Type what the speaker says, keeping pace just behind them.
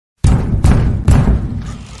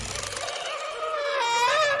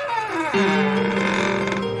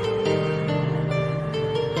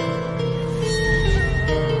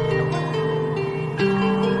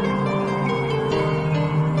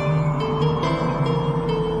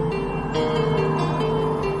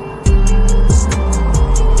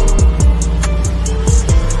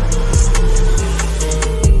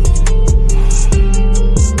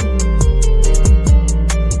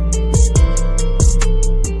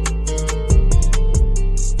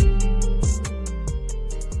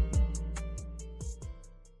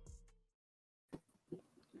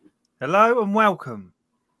Hello and welcome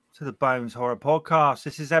to the Bones Horror Podcast.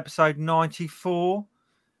 This is episode 94.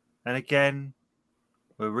 And again,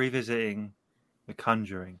 we're revisiting The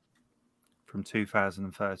Conjuring from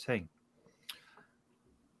 2013.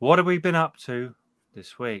 What have we been up to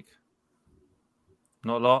this week?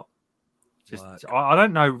 Not a lot. I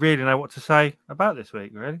don't really know what to say about this week,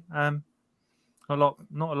 really. Not a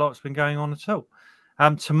lot's been going on at all.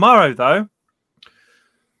 Tomorrow, though,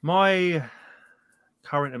 my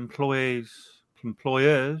current employers came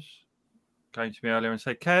to me earlier and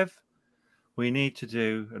said, Kev, we need to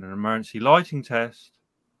do an emergency lighting test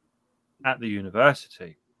at the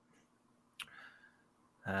university.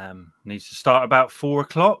 Needs to start about 4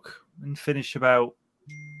 o'clock and finish about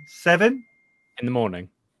 7 in the morning.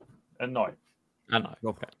 At night. At night.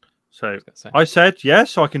 Okay. So I said,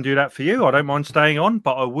 yes, I can do that for you. I don't mind staying on,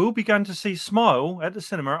 but I will be going to see Smile at the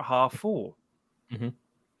cinema at 4:30. Mm-hmm.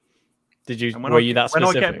 Were you that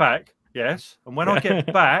specific? When I get back, yes. And when I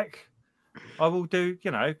get back, I will do,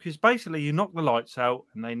 because basically you knock the lights out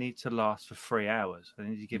and they need to last for 3 hours. They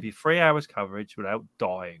need to give you 3 hours coverage without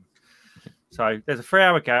dying. So there's a 3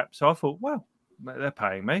 hour gap. So I thought, well, they're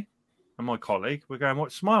paying me and my colleague. We're going to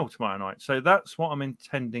watch Smile tomorrow night. So that's what I'm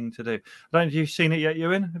intending to do. I don't know if you've seen it yet,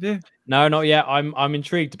 Ewan. Have you? No, not yet. I'm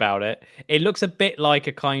intrigued about it. It looks a bit like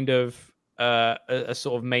a kind of a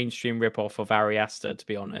sort of mainstream ripoff of Ari Aster, to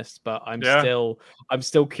be honest. But I'm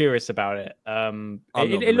still curious about it.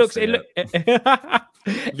 It looks. You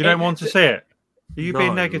don't want to see it? Are you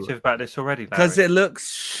being negative about this already, Larry? Because it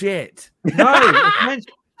looks shit. No, it's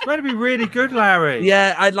meant to be really good, Larry.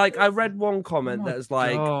 Yeah, I read one comment that was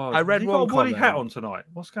like, God. I read one comment. You got a woolly hat on tonight.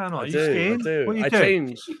 What's going on? I are you skiing? I do. What are you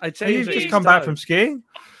doing? I changed. You just come back from skiing?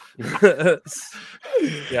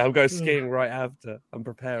 Yeah, I'm going skiing right after. I'm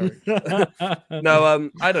preparing. No,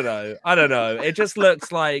 I don't know. It just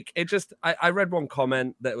looks like I read one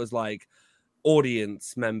comment that was like,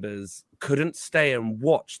 audience members couldn't stay and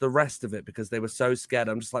watch the rest of it because they were so scared.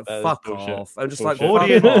 I'm just like, fuck off. I'm just like,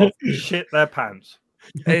 audience shit their pants.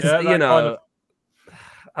 It's I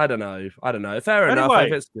don't know. Fair enough.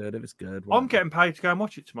 If it's good. Whatever. I'm getting paid to go and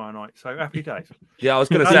watch it tomorrow night, so happy days. Yeah, I was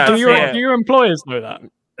going to say. Do your employers know that?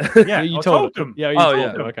 Yeah, you told them. Yeah,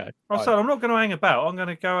 told them. Okay. I said I'm not going to hang about. I'm going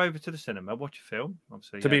to go over to the cinema, watch a film.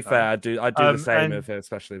 Obviously, to be fair, I do the same.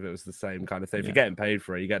 Especially if it was the same kind of thing. If you're getting paid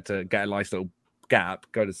for it, you get to get a nice little gap.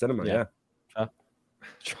 Go to cinema. Yeah.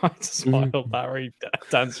 Try to smile, Barry.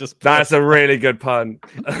 Dan's just. That's a really good pun.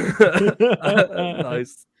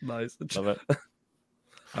 Nice. Love it.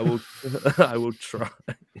 I will try.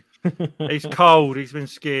 He's cold. He's been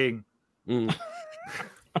skiing.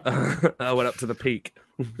 I went up to the peak.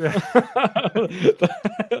 The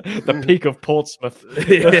peak of Portsmouth.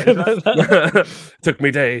 Took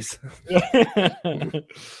me days.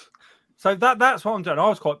 So that's what I'm doing. I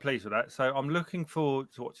was quite pleased with that. So I'm looking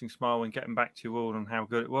forward to watching Smile and getting back to you all on how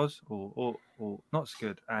good it was or not so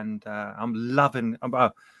good. And I'm loving.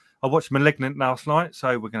 I watched *Malignant* last night,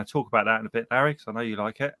 so we're going to talk about that in a bit, Larry, because I know you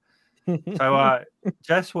like it. So,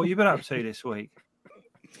 Jess, what have you been up to this week?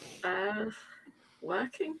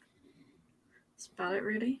 Working. That's about it,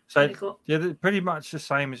 really. So, pretty much the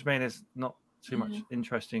same as me. There's not too much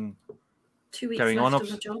interesting 2 weeks going left on. of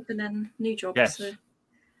the job and then new job. Yes. So.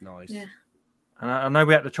 Nice. Yeah. And I know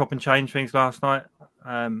we had to chop and change things last night. It's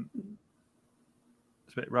a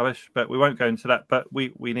bit rubbish, but we won't go into that. But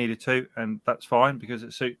we needed to, and that's fine because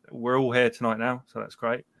we're all here tonight now, so that's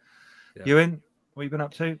great. Yeah. Ewan, what have you been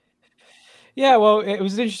up to? Yeah, well, it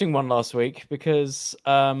was an interesting one last week because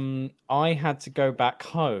I had to go back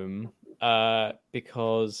home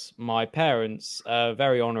because my parents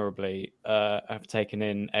very honorably have taken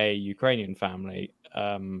in a Ukrainian family,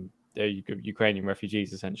 Ukrainian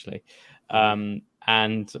refugees essentially,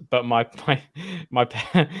 but my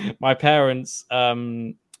parents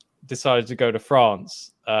decided to go to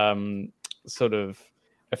France sort of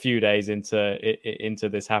a few days into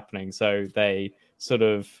this happening, so they sort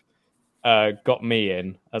of got me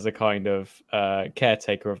in as a kind of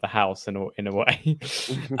caretaker of the house in a way.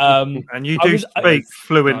 And you do speak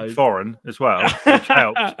fluent foreign as well, which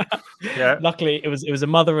helps. Yeah. Luckily, it was a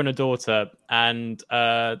mother and a daughter, and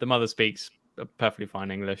the mother speaks perfectly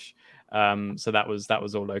fine English, so that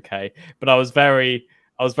was all okay. But I was very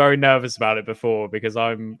nervous about it before because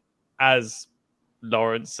I'm as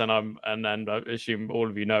Lawrence and I assume all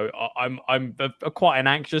of you know I'm quite an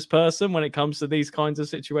anxious person when it comes to these kinds of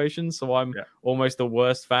situations, so I'm almost the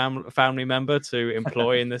worst family member to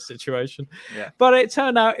employ in this situation. But it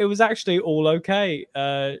turned out it was actually all okay.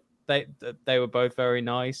 They were both very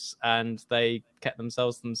nice and they kept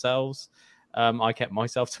themselves. I kept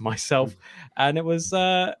myself to myself, and it was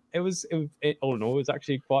all in all, it was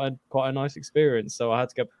actually quite a nice experience. So I had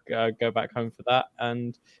to go back home for that,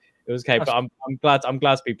 and it was okay. But I'm glad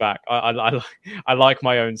to be back. I like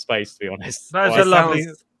my own space, to be honest. That's a lovely,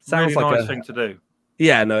 really nice thing to do.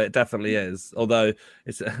 Yeah, no, it definitely is. Although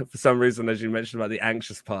it's for some reason, as you mentioned about the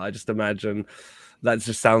anxious part, I just imagine that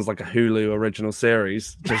just sounds like a Hulu original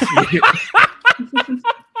series. Just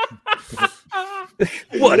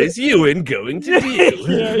what is Ewan going to do?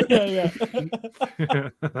 Yeah.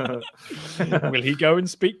 Will he go and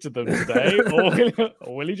speak to them today,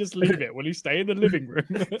 or will he just leave it? Will he stay in the living room?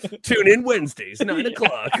 Tune in Wednesdays,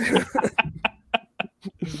 9:00.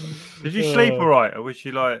 Did you sleep all right, or was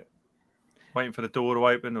you like waiting for the door to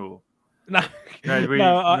open, or no?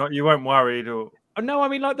 You weren't worried, or no? I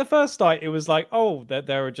mean, like the first night, it was like, oh,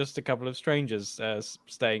 there are just a couple of strangers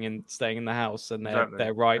staying in the house, and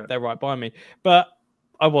they're right by me. But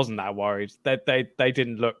I wasn't that worried. They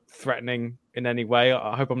didn't look threatening in any way.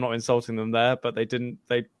 I hope I'm not insulting them there, but they didn't.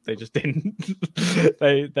 They just didn't.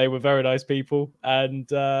 they were very nice people,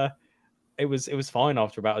 and it was fine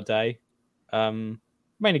after about a day.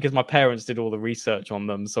 Mainly because my parents did all the research on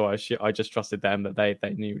them, so I just trusted them that they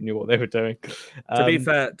knew what they were doing. To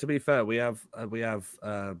be fair, we have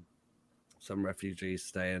some refugees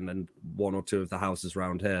staying in one or two of the houses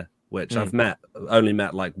around here, which I've only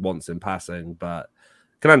met like once in passing, but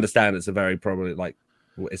can understand it's probably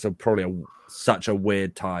such a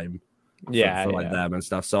weird time. For them and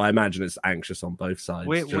stuff. So I imagine it's anxious on both sides.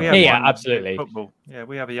 We have absolutely. Football. Yeah,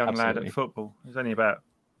 we have a young lad at football. He's only about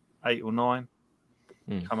 8 or 9.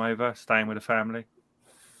 Come over, staying with the family.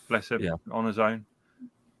 Bless him, on his own.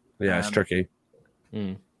 Yeah, it's tricky.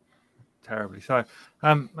 Terribly so.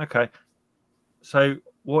 Okay. So,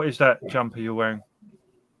 what is that jumper you're wearing?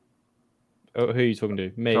 Oh, who are you talking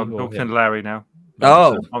to? Me? I'm talking to Larry now.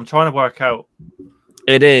 Oh, I'm trying to work out.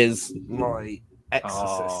 It is my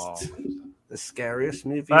Exorcist, the scariest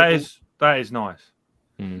movie. That is nice.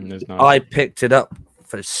 Nice. I picked it up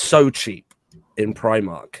for so cheap in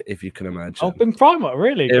Primark, if you can imagine. Oh, in Primark,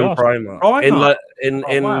 really? In Primark.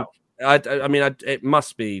 Wow. I mean, it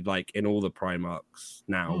must be like in all the Primarks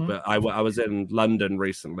now. But I was in London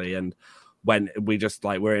recently, and when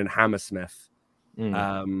we're in Hammersmith.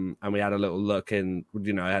 And we had a little look in,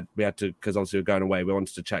 we had to, because obviously we're going away, we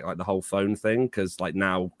wanted to check like the whole phone thing, because like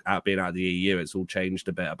now being out of the EU, it's all changed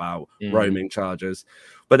a bit about roaming charges,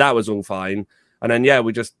 but that was all fine. And then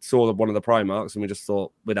we just saw one of the Primarks, and we just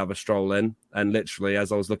thought we'd have a stroll in, and literally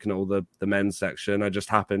as I was looking at all the men's section, I just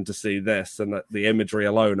happened to see this, and the imagery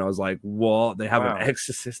alone, I was like, what, they have an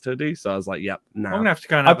Exorcist hoodie? So I was like, yep, now I'm gonna have to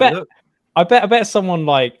go and have a look. I bet someone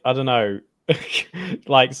like, I don't know,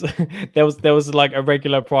 like there was like a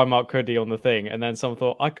regular Primark hoodie on the thing, and then someone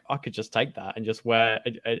thought I could just take that and just wear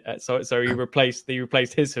so he replaced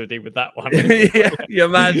his hoodie with that one. Yeah, you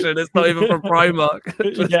imagine it's not even from Primark.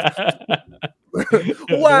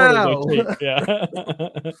 Wow. Yeah.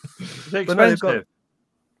 Is it expensive?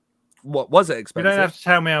 What was it expensive? You don't have to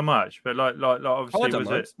tell me how much, but like obviously I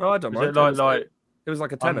don't mind. It was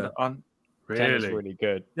like a tenner. Really? Really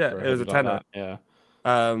good. Yeah, it was a tenner. Yeah.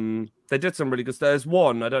 They did some really good stuff. There's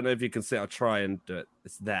one, I don't know if you can see it. I'll try and do it.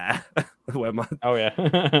 It's there. Where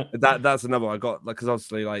that's another one I got, because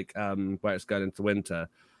obviously where it's going into winter,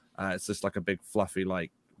 it's just like a big fluffy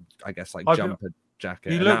jumper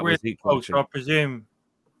jacket. You look really cold, so I presume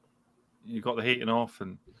you got the heating off,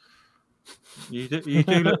 and you do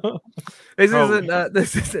look. This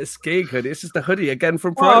isn't a skiing hoodie. It's just a hoodie again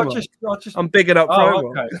from Primark. I'm bigging up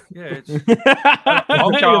Primark. Okay. Yeah,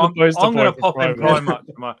 I'm going to pop in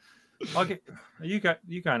Primark. Are you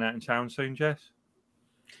going out in town soon, Jess?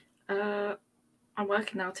 I'm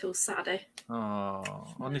working now till Saturday.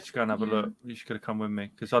 Oh, I need to go and have a look. You should have come with me,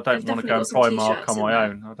 because I don't want to go and Primark on my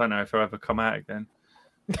own. I don't know if I'll ever come out again.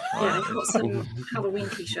 Yeah, I've got some Halloween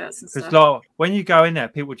t-shirts and stuff. Because like when you go in there,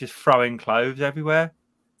 people just throwing clothes everywhere.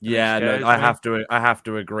 Yeah, no, I have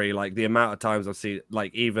to agree. Like the amount of times I've seen,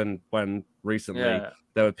 like even when recently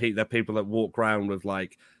there are people that walk around with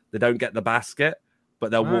they don't get the basket, but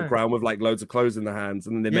they'll walk around with loads of clothes in their hands,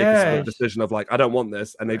 and then they make a decision of I don't want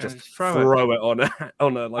this, and they just throw it on a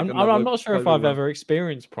I'm not sure if I've ever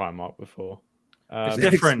experienced Primark before. It's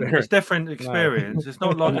different. It's different experience. It's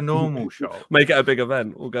not like a normal shop. Make it a big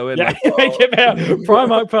event. We'll go in. Yeah, make it a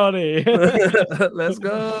Primark party. Let's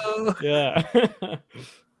go. Yeah.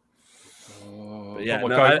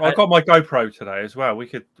 I got my GoPro today as well. We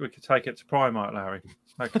could take it to Primark, Larry.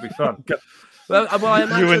 That could be fun. I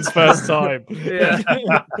imagine Ewan's first time. Yeah.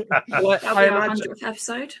 That'll be our 100th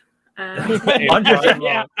episode. I'm just-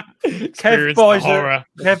 Yeah. Kev Experience the buys, horror.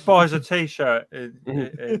 Kev buys a T-shirt in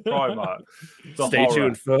Primark. The Stay horror.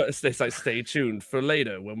 tuned for it's like stay tuned for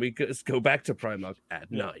later when we go back to Primark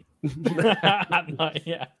at night.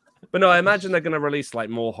 Yeah. But no, I imagine they're going to release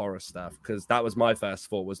like more horror stuff because that was my first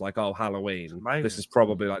thought was like, oh, Halloween. Maybe. This is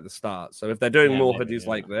probably like the start. So if they're doing Yeah, more maybe, hoodies yeah.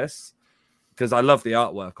 like this, because I love the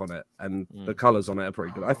artwork on it and the colors on it are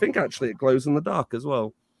pretty good. I think actually it glows in the dark as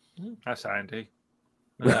well, That's handy.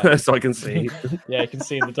 Yeah. so I can see. Yeah, you can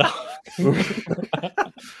see in the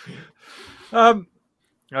dark.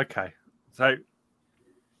 Okay. So,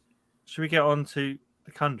 should we get on to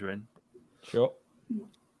The Conjuring? Sure.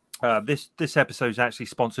 This episode is actually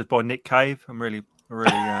sponsored by Nick Cave. I'm really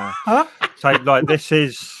so like this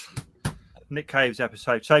is Nick Cave's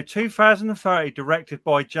episode. So 2030, directed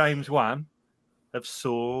by James Wan of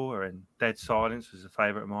Saw and Dead Silence was a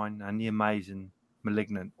favourite of mine, and the amazing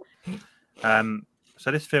Malignant. So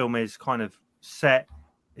this film is kind of set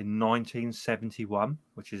in 1971,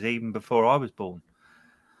 which is even before I was born.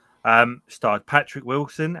 Starred Patrick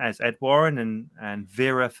Wilson as Ed Warren and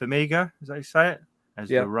Vera Farmiga, as they say it, as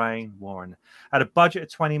Lorraine Warren. Had a budget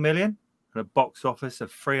of 20 million and a box office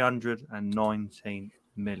of 319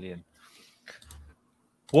 million.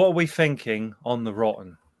 What are we thinking on the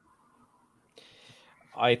Rotten?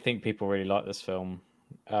 I think people really like this film.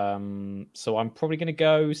 So I'm probably going to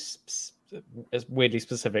go it's weirdly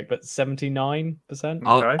specific, but 79%.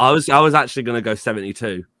 Okay. I was actually going to go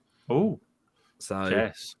 72. Oh, So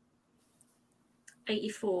yes.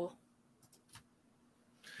 84.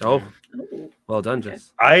 oh, Ooh. well done, Okay.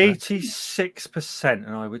 Jess. 86%,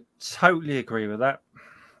 and I would totally agree with that.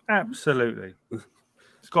 Absolutely.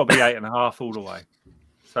 It's got to be 8.5 all the way.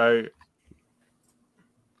 So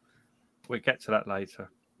we'll get to that later.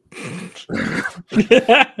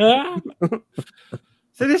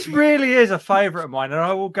 So this really is a favourite of mine, and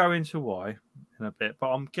I will go into why in a bit,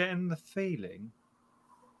 but I'm getting the feeling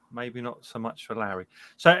maybe not so much for Larry.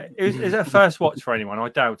 So is it a first watch for anyone? I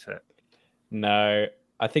doubt it. No,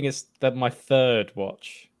 I think it's my third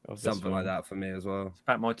watch of this Something film. like that for me as well. It's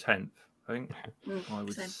about my 10th, I think. I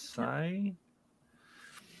would Same. say.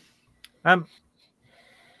 I've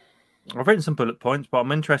written some bullet points, but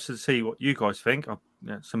I'm interested to see what you guys think.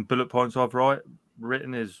 Some bullet points I've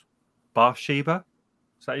written is Bathsheba.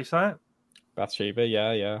 Is that how you say it? Bathsheba,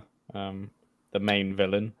 yeah. The main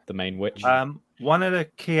villain, the main witch. One of the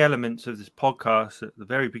key elements of this podcast at the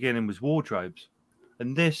very beginning was wardrobes,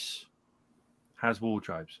 and this has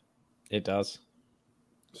wardrobes. It does.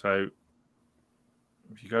 So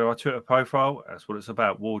if you go to our Twitter profile, that's what it's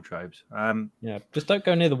about, wardrobes. Yeah, just don't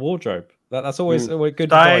go near the wardrobe. That's always a good Stay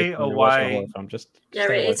advice when you're watching a away. horror film. Just Yeah,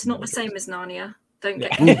 stay away it's from not the it. same as Narnia. Don't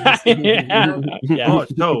Yeah. get Yeah. Yeah.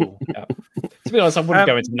 Not at all. To be honest, I wouldn't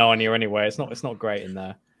go into Narnia anyway. It's not great in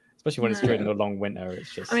there, especially when it's No. during the long winter.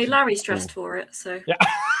 It's just. I mean, Larry's dressed for it, so Yeah.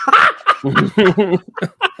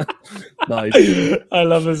 Nice. I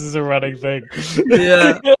love this as a running thing.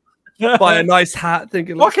 Yeah. Buy a nice hat,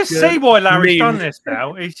 thinking. Well, I can see why Larry's Meme. done this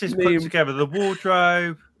now. He's just put Meme. together the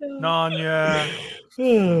wardrobe, Narnia.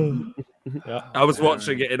 Yeah. I was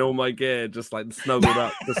watching it in all my gear, just like snuggled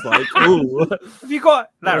up, just like, ooh. Have you got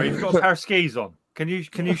Larry? You've got a pair of skis on. Can you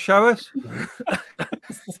show us?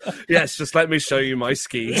 Yes, just let me show you my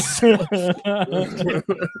skis. Not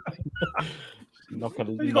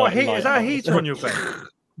gonna, Have you got a heat? Is that a heater on your bed?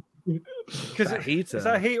 Because That heater? is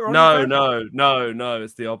that a heater on your bed? No.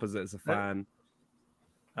 It's the opposite. It's a fan.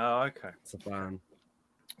 Oh, okay. It's a fan.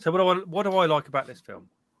 So what do I like about this film?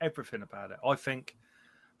 Everything about it. I think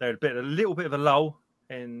they're a little bit of a lull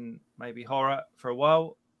in maybe horror for a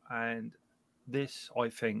while, and this I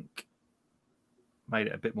think made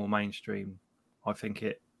it a bit more mainstream. I think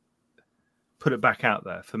it put it back out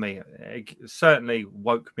there for me. It certainly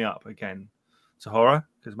woke me up again to horror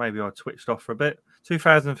because maybe I twitched off for a bit.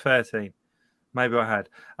 2013, maybe I had.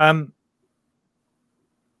 And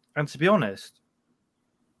to be honest,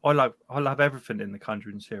 I love everything in the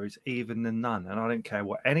Conjuring series, even the Nun, and I don't care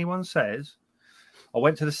what anyone says. I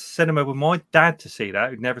went to the cinema with my dad to see that,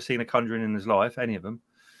 who'd never seen a Conjuring in his life, any of them.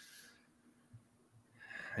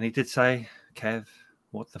 And he did say, Kev,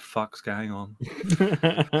 what the fuck's going on?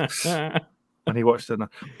 And he watched it.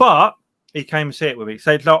 But he came to see it with me.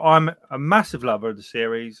 So look, I'm a massive lover of the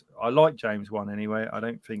series. I like James Wan anyway. I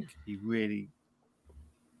don't think he really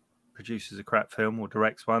produces a crap film or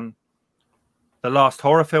directs one. The last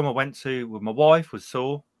horror film I went to with my wife was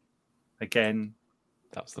Saw. Again,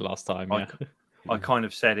 That was the last time. I kind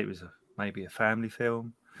of said it was maybe a family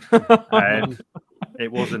film, and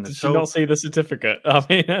it wasn't Did at you all. not see the certificate? I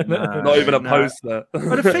mean, Not even a no. poster.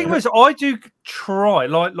 But the thing was, I do try,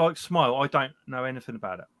 like Smile. I don't know anything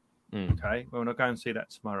about it. Okay, well, when I go and see that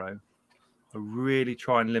tomorrow, I really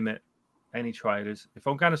try and limit any trailers. If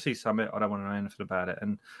I'm going to see something, I don't want to know anything about it.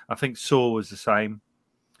 And I think Saw was the same.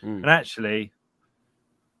 And actually,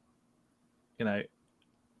 you know,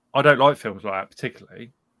 I don't like films like that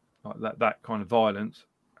particularly, like that kind of violence.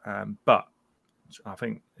 But I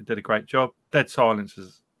think it did a great job. Dead Silence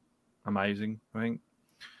is amazing, I think,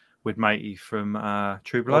 with Matey from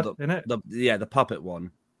True Blood in it. The puppet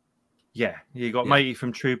one. Yeah, you got Matey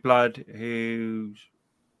from True Blood, who's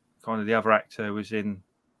kind of the other actor who was in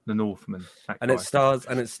The Northman. It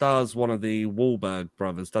stars one of the Wahlberg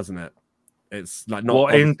brothers, doesn't it? It's like not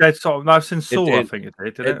what in Dead Silence. No, I've seen Saw. I think it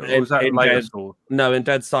did. Did it? Or was that later Saw? No, in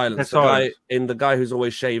Dead Silence. The guy who's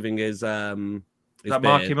always shaving is that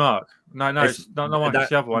Marky Mark? No, it's not Mark. It's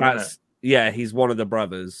the other one, isn't it? Yeah, he's one of the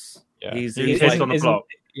brothers. Yeah. He's like, on the block.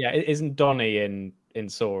 Yeah, isn't Donnie in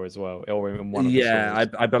Saw as well, or in one of the Saws?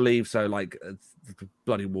 I believe so. Like the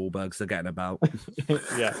bloody Wahlbergs they're getting about.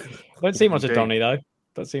 Yeah, don't see much of Donnie though.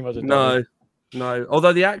 Don't see much of Donnie. No.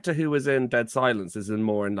 Although the actor who was in Dead Silence is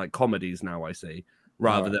more in like comedies now, I see,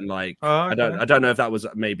 rather than like I don't know if that was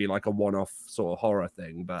maybe like a one-off sort of horror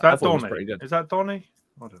thing, but I thought it was pretty good. Is that Donnie?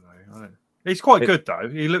 I don't know. He's quite good though.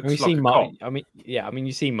 He looks like a Mark. cop.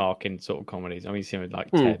 You see Mark in sort of comedies. You see him with like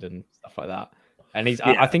Ted and stuff like that. And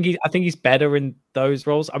I think he's better in those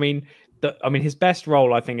roles. I mean, his best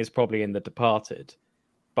role I think is probably in The Departed,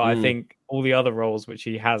 but I think all the other roles which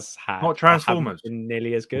he has had, not Transformers, haven't been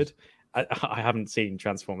nearly as good. I haven't seen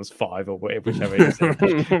Transformers 5 or whichever it is.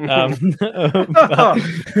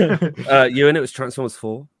 Ewan, it was Transformers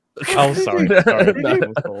 4. Oh, sorry.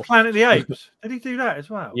 Planet of the Apes. Did he do that as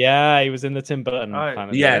well? Yeah, he was in the Tim Burton. Planet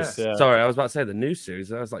of the Apes, yeah. Sorry, I was about to say the new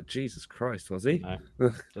series. I was like, Jesus Christ, was he? No,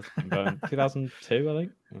 just Tim Burton. 2002, I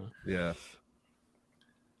think. Yeah.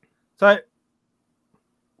 So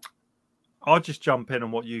I'll just jump in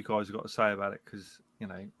on what you guys have got to say about it because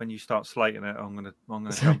when you start slating it, I'm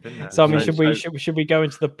gonna jump in there. So I mean, should we go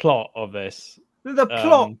into the plot of this? The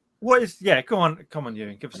plot. What is? Yeah, come on,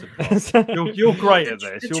 Ewan, give us the plot. You're great at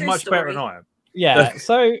this. You're much better than I am. Yeah.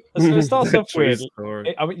 So it starts off weirdly.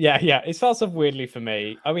 It starts off weirdly for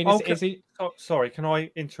me. I mean, sorry, can I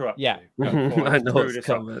interrupt? Yeah. You? I know what's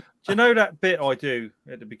coming. Do you know that bit I do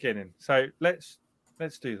at the beginning? So let's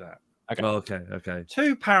do that. Okay.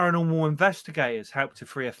 Two paranormal investigators help to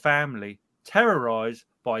free a family terrorized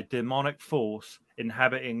by a demonic force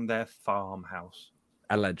inhabiting their farmhouse.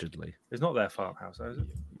 Allegedly. It's not their farmhouse, though, is it?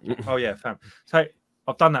 Oh, yeah, fam. So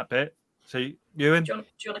I've done that bit. So, Ewan? Do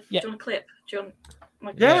you want a clip? Do you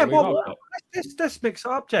want let's mix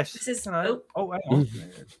it up, Jess. This is... hang on. Wow.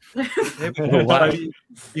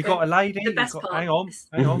 You got a lady. The best part. Hang on.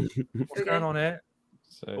 What's going on here?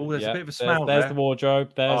 So, there's a bit of a smell there's there. the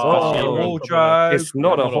wardrobe. There's the wardrobe. It's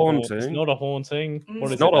not a haunting. It's not a haunting.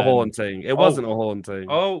 It's not a haunting. It wasn't a haunting.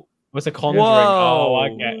 Oh. It's a conjuring. Oh, I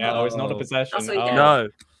get it. Oh, it's not a possession. No.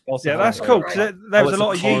 Yeah, that's cool. There was a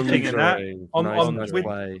lot of yeeting in that. Nice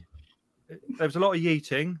there was a lot of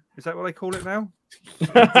yeeting. Is that what they call it now?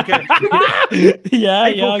 I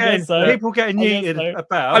guess so. People getting yeeted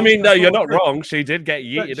about. I mean, no, you're not wrong. She did get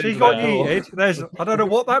yeeted. She got yeeted. I don't know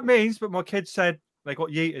what that means, but my kids said they got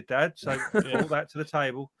yeeted, Dad. So brought that to the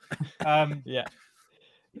table. Yeah.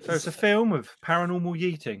 So it's a film of paranormal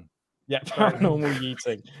yeeting. Yeah, paranormal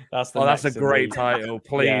yeeting. That's a great title.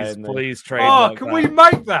 Please trade. Oh, can we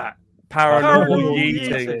make that? Paranormal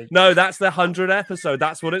yeeting. No, that's the 100th episode.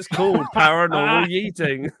 That's what it's called. Paranormal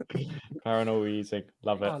yeeting. Paranormal yeeting.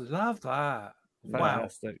 Love it. I love that.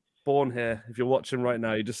 Fantastic. Wow. Born here. If you're watching right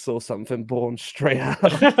now, you just saw something born straight out.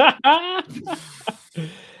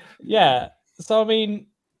 Yeah. So I mean,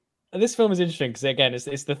 this film is interesting because again, it's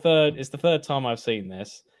the third time I've seen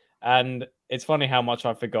this, and it's funny how much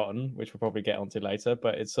I've forgotten, which we'll probably get onto later.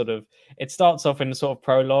 But it starts off in a sort of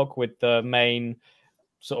prologue with the main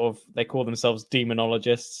sort of, they call themselves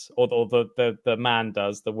demonologists, or the man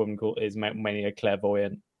does. The woman is mainly a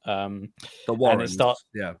clairvoyant. The Warrens.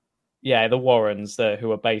 The Warrens,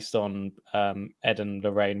 who are based on Ed and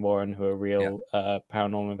Lorraine Warren, who are real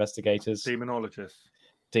paranormal investigators.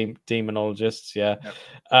 Demonologists, yeah.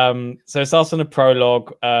 Yep. So it starts on a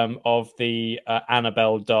prologue of the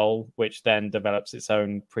Annabelle doll, which then develops its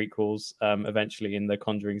own prequels eventually in the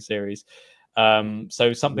Conjuring series.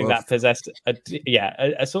 So something that possessed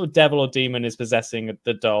a sort of devil or demon is possessing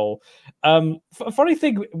the doll. Funny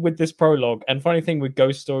thing with this prologue, and funny thing with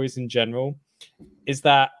ghost stories in general, is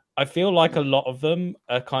that I feel like a lot of them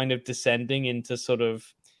are kind of descending into sort of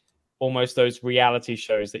almost those reality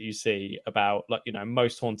shows that you see about, like,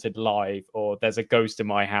 Most Haunted Live, or There's a Ghost in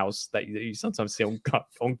My House that you sometimes see on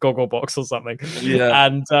Gogglebox or something. Yeah.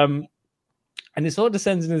 And And it sort of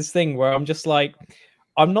descends into this thing where I'm just like,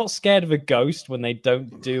 I'm not scared of a ghost when they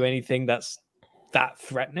don't do anything that's that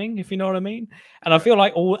threatening, if you know what I mean. And I feel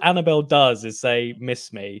like all Annabelle does is say,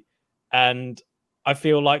 "Miss me," and I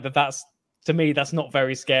feel like that's to me that's not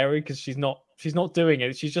very scary because she's not doing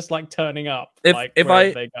it. She's just like turning up wherever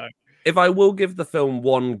they go. If I will give the film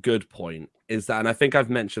one good point, is that, and I think I've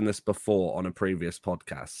mentioned this before on a previous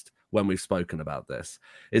podcast when we've spoken about this,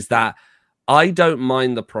 is that I don't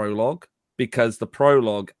mind the prologue, because the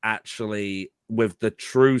prologue actually, with the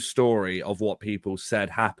true story of what people said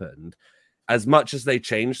happened, as much as they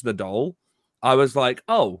changed the doll, I was like,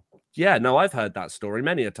 oh, yeah, no, I've heard that story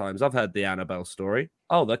many a times. I've heard the Annabelle story.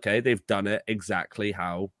 Oh, okay, they've done it exactly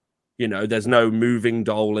how, there's no moving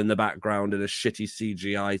doll in the background in a shitty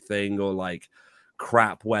CGI thing, or like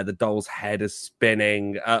crap where the doll's head is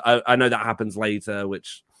spinning. I know that happens later,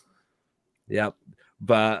 which, yeah.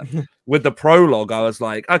 But with the prologue, I was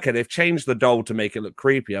like, okay, they've changed the doll to make it look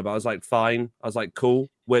creepier. But I was like, fine. I was like, cool.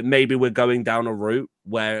 Maybe we're going down a route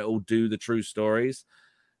where it'll do the true stories.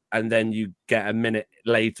 And then you get a minute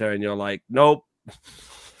later and you're like, nope.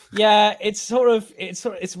 Yeah, it's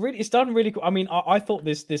done really cool. I mean, I thought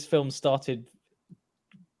this film started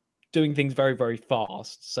doing things very, very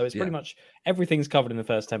fast. So it's pretty much everything's covered in the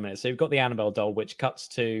first 10 minutes. So you've got the Annabelle doll, which cuts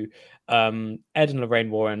to Ed and Lorraine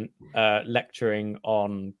Warren lecturing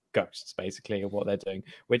on ghosts, basically, of what they're doing,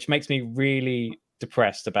 which makes me really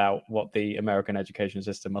depressed about what the American education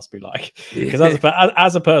system must be like. Because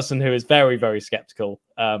as a person who is very, very skeptical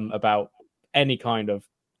about any kind of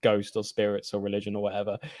ghost or spirits or religion or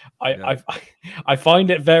whatever, I find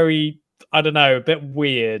it very, I don't know, a bit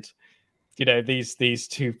weird. This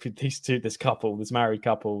couple, this married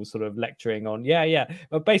couple, sort of lecturing on,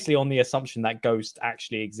 but basically on the assumption that ghosts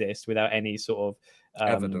actually exist without any sort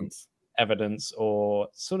of evidence or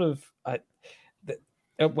sort of.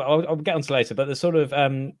 I'll get onto later, but the sort of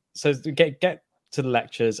so get to the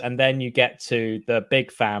lectures, and then you get to the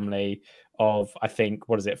big family of, I think,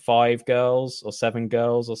 what is it, 5 girls or 7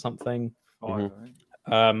 girls or something.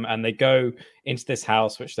 And they go into this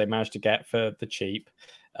house which they managed to get for the cheap.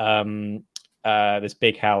 This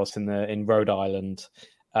big house in Rhode Island,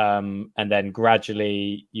 and then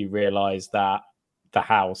gradually you realize that the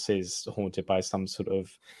house is haunted by some sort of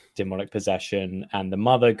demonic possession, and the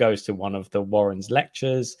mother goes to one of the Warrens'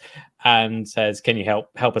 lectures and says, "Can you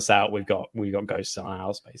help us out? We've got ghosts in our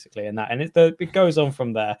house," basically, and it goes on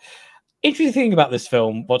from there. Interesting thing about this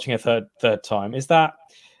film, watching a third time, is that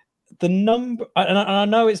the number, and I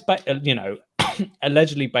know it's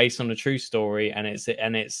allegedly based on a true story, and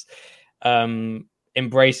it's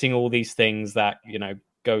embracing all these things that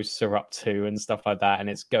ghosts are up to and stuff like that, and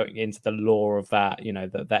it's going into the lore of that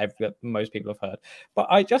that most people have heard. But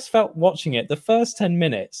I just felt watching it, the first 10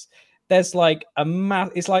 minutes, there's like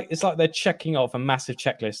it's like they're checking off a massive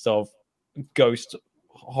checklist of ghost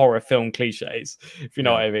horror film cliches, if you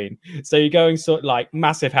know what I mean. So you're going sort of like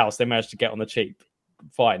massive house they managed to get on the cheap,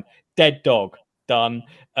 fine. Dead dog, done.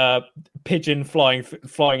 Pigeon flying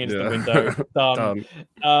into the window, done.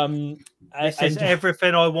 This is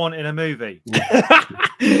everything I want in a movie.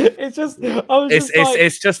 It's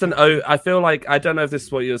just I feel like, I don't know if this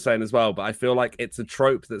is what you're saying as well, but I feel like it's a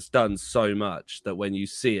trope that's done so much that when you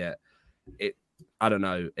see it, I don't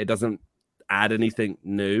know, it doesn't add anything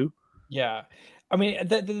new. Yeah, I mean,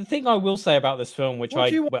 the thing I will say about this film, which what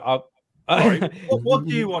do you want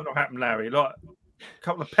to happen, Larry? Like a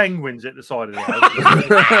couple of penguins at the side of the house.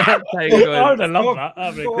 I would love that.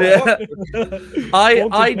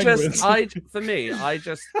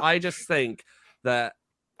 I just think that,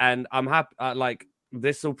 and I'm happy. Like,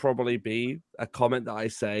 this will probably be a comment that I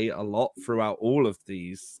say a lot throughout all of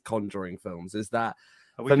these Conjuring films. Is that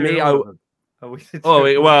for me?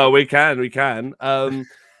 We can.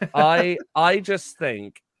 I just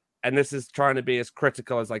think, and this is trying to be as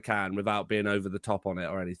critical as I can without being over the top on it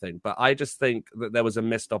or anything, but I just think that there was a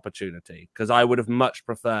missed opportunity, because I would have much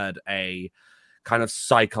preferred a kind of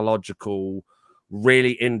psychological,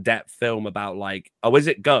 really in-depth film about, like, oh, is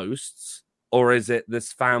it ghosts? Or is it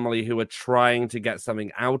this family who are trying to get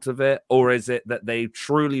something out of it? Or is it that they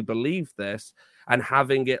truly believe this, and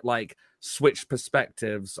having it like switch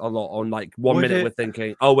perspectives a lot on, like, one minute we're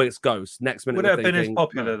thinking, oh, it's ghosts. Next minute would we're it have been thinking, as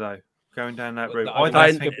popular though, going down that route?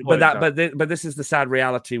 But this is the sad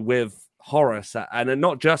reality with horror, and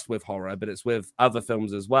not just with horror, but it's with other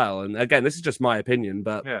films as well. And again, this is just my opinion,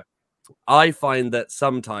 but I find that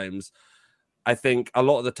sometimes, I think a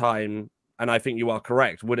lot of the time, and I think you are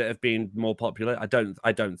correct, would it have been more popular? I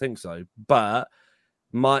don't think so. But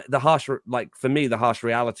the harsh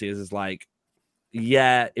reality is like,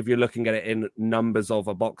 yeah, if you're looking at it in numbers of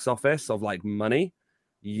a box office of like money,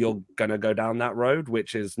 you're gonna go down that road,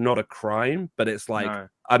 which is not a crime, but it's like No.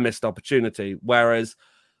 a missed opportunity. Whereas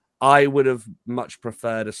I would have much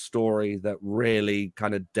preferred a story that really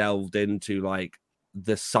kind of delved into like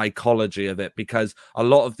the psychology of it, because a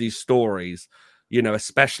lot of these stories, you know,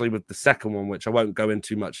 especially with the second one, which I won't go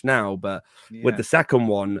into much now, but with the second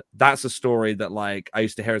one, that's a story that like I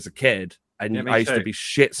used to hear as a kid, and Yeah, me I used to too. be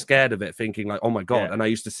shit scared of it, thinking like, oh my God. Yeah. And I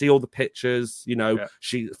used to see all the pictures, you know, Yeah.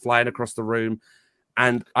 she flying across the room.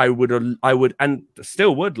 And I would, and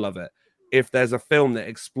still would love it if there's a film that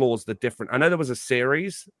explores the different. I know there was a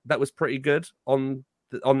series that was pretty good on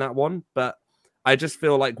that one, but I just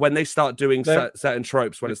feel like when they start doing certain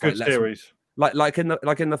tropes, when it's good like series, like in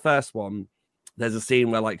the first one, there's a scene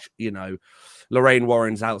where like, you know, Lorraine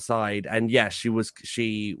Warren's outside, and yes, she was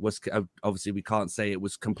obviously we can't say it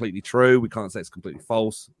was completely true, we can't say it's completely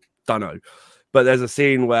false, don't know, but there's a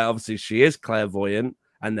scene where obviously she is clairvoyant.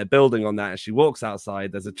 And they're building on that. And she walks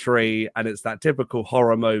outside, there's a tree, and it's that typical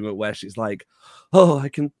horror moment where she's like, oh, I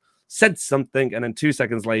can sense something. And then 2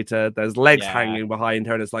 seconds later, there's legs hanging behind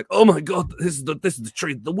her. And it's like, oh my God, this is the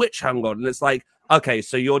tree the witch hung on. And it's like, okay,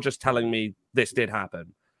 so you're just telling me this did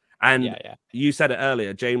happen. And you said it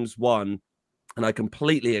earlier, James 1, and I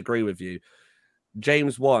completely agree with you.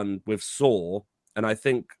 James 1 with Saw, and I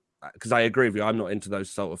think, because I agree with you, I'm not into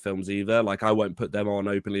those sort of films either. Like, I won't put them on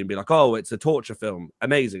openly and be like, oh, it's a torture film.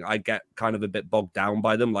 Amazing. I get kind of a bit bogged down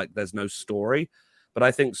by them. Like, there's no story. But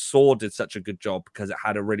I think Saw did such a good job because it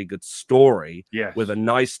had a really good story with a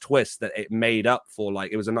nice twist that it made up for.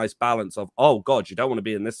 Like, it was a nice balance of, oh, God, you don't want to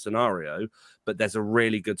be in this scenario, but there's a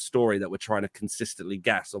really good story that we're trying to consistently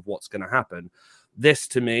guess of what's going to happen. This,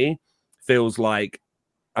 to me, feels like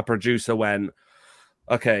a producer went,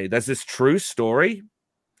 okay, there's this true story.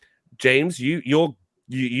 James,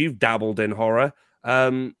 you've dabbled in horror.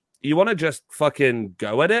 You want to just fucking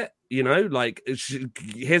go at it, you know? Like,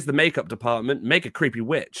 here's the makeup department. Make a creepy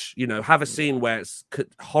witch, you know. Have a scene where it's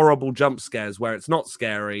horrible jump scares, where it's not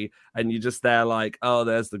scary, and you're just there like, oh,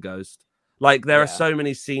 there's the ghost. Like, there are so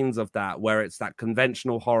many scenes of that where it's that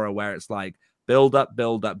conventional horror where it's like build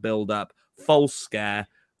up, false scare,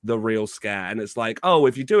 the real scare, and it's like, oh,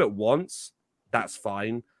 if you do it once, that's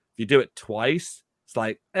fine. If you do it twice, it's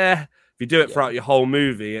like, If you do it throughout your whole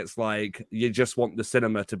movie, it's like you just want the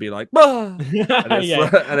cinema to be like, and it's,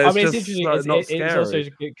 and it's it's just interesting. not scary. It's also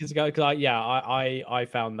because I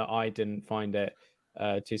found that I didn't find it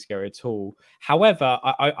too scary at all. However,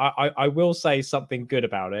 I will say something good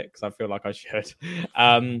about it because I feel like I should.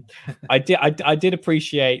 I did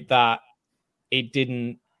appreciate that it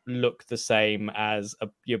didn't look the same as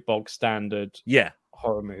your bog standard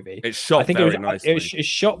horror movie. It's shot very nicely. It's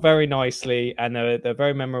shot very nicely, and they're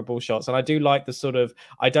very memorable shots. And I do like the sort of,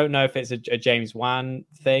 I don't know if it's a James Wan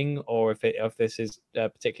thing or if this is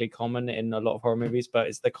particularly common in a lot of horror movies, but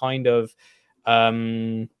it's the kind of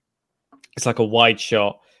it's like a wide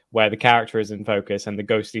shot where the character is in focus and the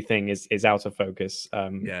ghostly thing is out of focus.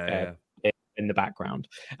 In the background,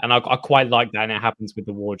 and I quite like that, and it happens with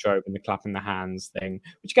the wardrobe and the clapping the hands thing,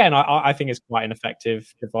 which again I think is quite an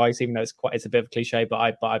effective device, even though it's a bit of a cliche, but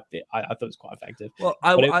I thought it was quite effective. Well,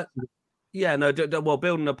 well,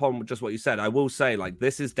 building upon just what you said, I will say, like,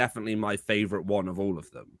 this is definitely my favorite one of all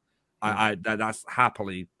of them. That's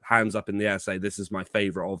happily hands up in the air say this is my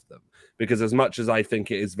favorite of them, because as much as I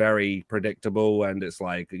think it is very predictable and it's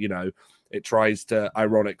like, you know, it tries to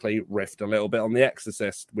ironically riff a little bit on The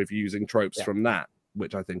Exorcist with using tropes from that,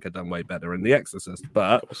 which I think are done way better in The Exorcist.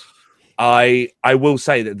 But I will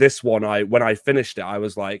say that this one, when I finished it, I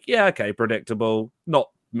was like, yeah, okay, predictable. Not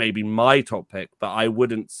maybe my top pick, but I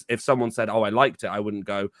wouldn't, if someone said, oh, I liked it, I wouldn't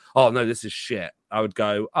go, oh no, this is shit. I would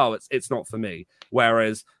go, oh, it's not for me.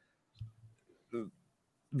 Whereas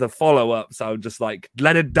the follow-ups, I would just like,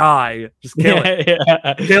 let it die, just kill it.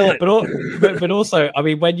 Kill it. But also, I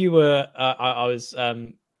mean, when you were I was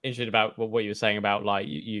interested about what you were saying about, like,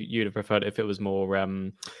 you'd have preferred it if it was more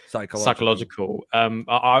psychological.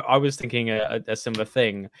 I was thinking a similar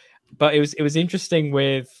thing, but it was interesting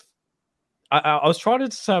with I was trying to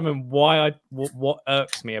determine what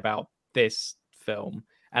irks me about this film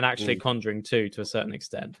and actually Conjuring 2 to a certain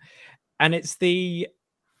extent, and it's the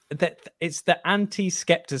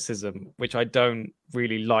anti-skepticism, which I don't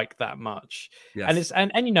really like that much. Yes.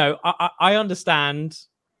 And you know, I understand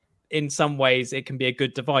in some ways it can be a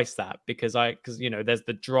good device, that because you know, there's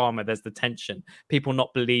the drama, there's the tension, people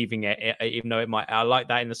not believing it, even though it might. I like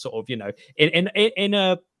that in a sort of, you know, in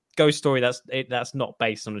a ghost story that's not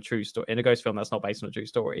based on a true story, in a ghost film that's not based on a true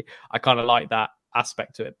story. I kind of like that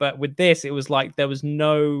aspect to it. But with this, it was like there was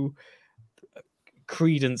no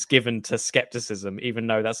credence given to skepticism, even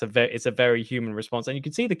though it's a very human response. And you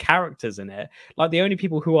can see the characters in it. Like, the only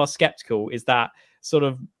people who are skeptical is that sort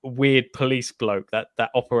of weird police bloke that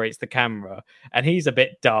operates the camera, and he's a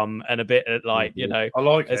bit dumb and a bit like, you know, I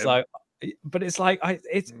like it's him. like, but it's like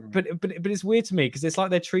but it's weird to me, because it's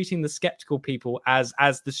like they're treating the skeptical people as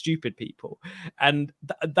the stupid people, and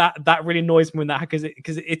that really annoys me when that, because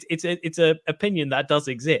it's a opinion that does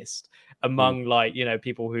exist among like, you know,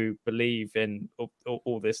 people who believe in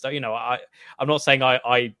all this stuff. You know, I'm not saying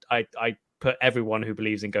I put everyone who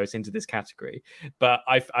believes in ghosts into this category, but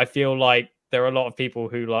I feel like there are a lot of people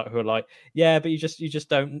who are like, yeah, but you just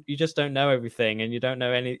don't know everything, and you don't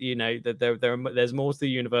know any, you know, that there's more to the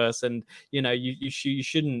universe, and you know, you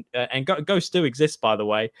shouldn't. And ghosts do exist, by the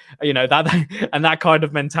way, you know, that and that kind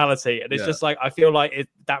of mentality, and it's just like, I feel like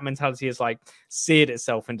that mentality is like seared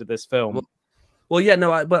itself into this film. Well, yeah,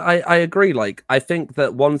 no, but I agree. Like, I think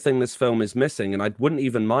that one thing this film is missing, and I wouldn't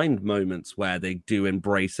even mind moments where they do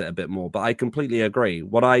embrace it a bit more, but I completely agree.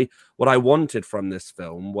 What I wanted from this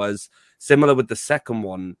film was similar with the second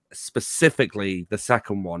one, specifically the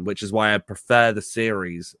second one, which is why I prefer the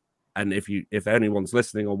series. And if anyone's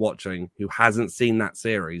listening or watching who hasn't seen that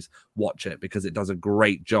series, watch it, because it does a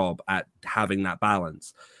great job at having that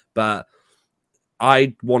balance. But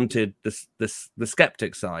I wanted the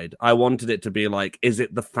skeptic side. I wanted it to be like, is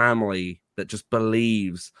it the family that just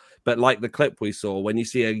believes? But like the clip we saw, when you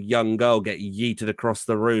see a young girl get yeeted across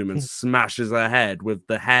the room and smashes her head with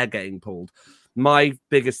the hair getting pulled. My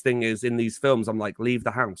biggest thing is, in these films, I'm like, leave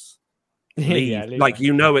the house. Leave. Leave like,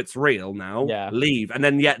 you know, it's real now. Yeah. Leave. And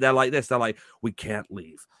then yet they're like this. They're like, we can't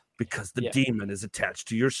leave because the Yeah. demon is attached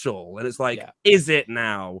to your soul. And it's like, Yeah. is it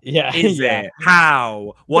now? Yeah. Is Yeah. it?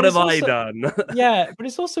 How? What But have it's I also- done? Yeah, but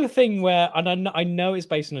it's also a thing where, and I know it's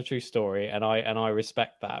based on a true story, and I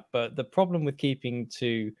respect that. But the problem with keeping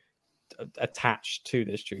to attached to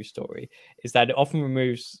this true story is that it often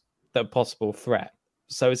removes the possible threat.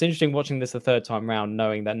 So it's interesting watching this the third time round,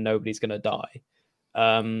 knowing that nobody's going to die.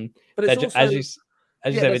 But it's also, as you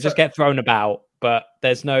say, they just get thrown about. But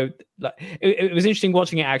there's no like. It was interesting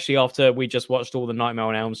watching it actually after we just watched all the Nightmare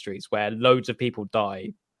on Elm Streets, where loads of people die.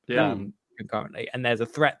 Concurrently, and there's a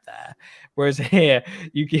threat there. Whereas here,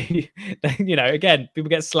 you know, again, people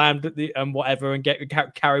get slammed at the whatever, and get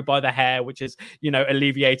carried by the hair, which is, you know,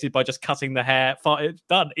 alleviated by just cutting the hair. It's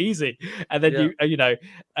done, easy. And then you know,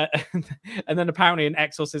 and then apparently an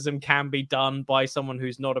exorcism can be done by someone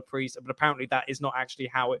who's not a priest, but apparently that is not actually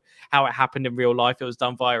how it happened in real life. It was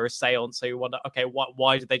done via a seance. So you wonder, okay,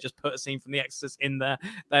 why did they just put a scene from The Exorcist in there?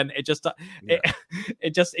 Then it just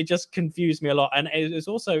it just confused me a lot. And it's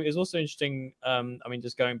also interesting. I mean,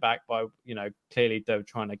 just going back by, you know, clearly they're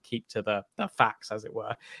trying to keep to the facts, as it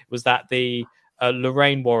were, was that the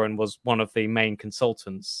Lorraine Warren was one of the main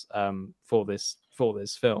consultants for this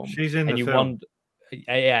film. She's in and the you film. wonder,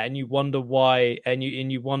 and you wonder why, and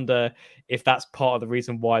you wonder if that's part of the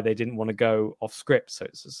reason why they didn't want to go off script, so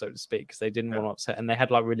to speak, because they didn't want to upset, and they had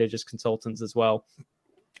like religious consultants as well.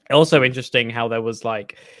 Also interesting how there was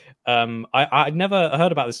like I'd never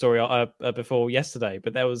heard about this story before yesterday,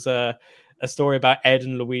 but there was a story about Ed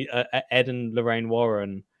and Lorraine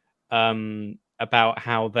Warren about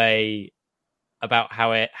how they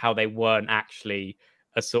weren't actually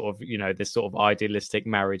a sort of, you know, this sort of idealistic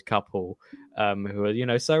married couple who are, you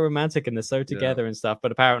know, so romantic and they're so together and stuff,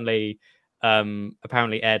 but apparently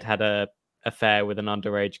Ed had a affair with an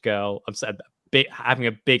underage girl. I'm sorry, having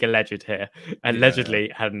a big alleged here, allegedly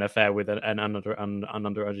had an affair with an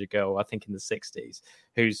underage girl, I think in the 60s,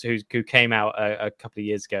 who came out a couple of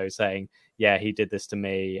years ago saying, yeah, he did this to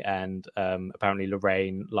me, and apparently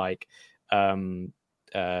Lorraine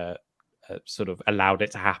sort of allowed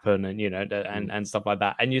it to happen, and, you know, and stuff like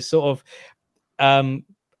that. And you sort of I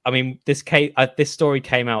mean, this story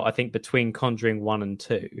came out, I think, between Conjuring 1 and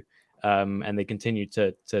 2, and they continued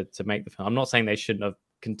to make the film. I'm not saying they shouldn't have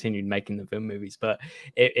continued making the film movies, but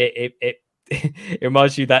it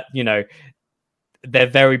reminds you that, you know, they're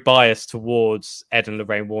very biased towards Ed and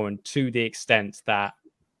Lorraine Warren to the extent that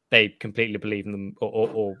they completely believe in them,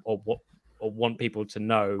 or want people to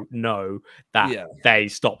know that they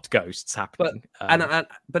stopped ghosts happening.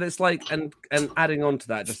 But it's like, and adding on to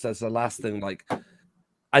that, just as the last thing, like,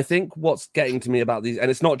 I think what's getting to me about these, and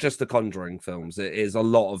it's not just the Conjuring films, it is a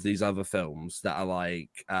lot of these other films that are like,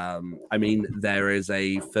 I mean, there is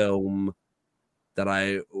a film that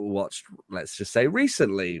I watched, let's just say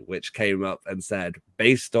recently, which came up and said,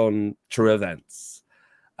 based on true events,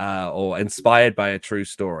 or inspired by a true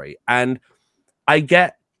story. And I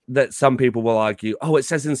get that some people will argue, oh, it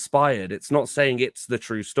says inspired, it's not saying it's the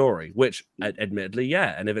true story, which admittedly,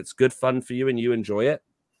 yeah. And if it's good fun for you and you enjoy it,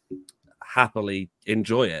 happily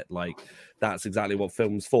enjoy it. Like, that's exactly what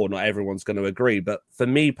film's for. Not everyone's going to agree, but for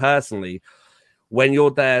me personally, when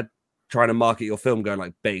you're there trying to market your film going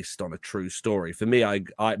like based on a true story, for me, I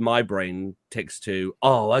my brain ticks to,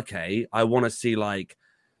 oh, okay, I want to see like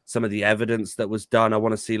some of the evidence that was done. I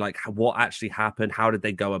want to see like what actually happened. How did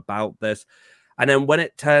they go about this? And then when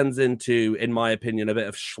it turns into, in my opinion, a bit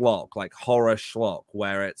of schlock, like horror schlock,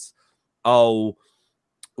 where it's, oh,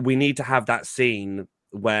 we need to have that scene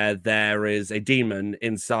where there is a demon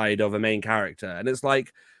inside of a main character. And it's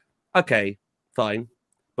like, okay, fine.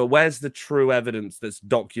 But where's the true evidence that's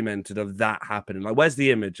documented of that happening? Like, where's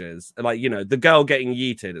the images? Like, you know, the girl getting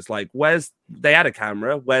yeeted. It's like, they had a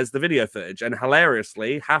camera. Where's the video footage? And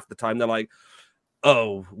hilariously, half the time they're like,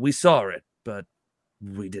 oh, we saw it, but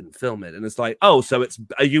we didn't film it. And it's like, oh, so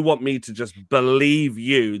you want me to just believe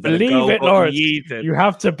you that believe a girl it, got Lawrence. yeeted? You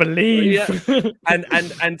have to believe. Yeah.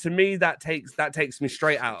 and to me, that takes me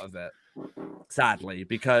straight out of it, sadly,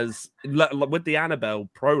 because with the Annabelle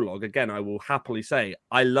prologue, again, I will happily say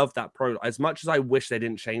I love that prologue as much as I wish they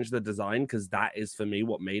didn't change the design, because that is for me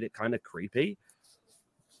what made it kind of creepy.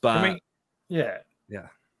 But yeah.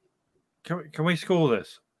 Can we score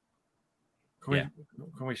this? Can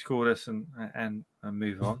we score this and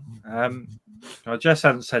move on? Jess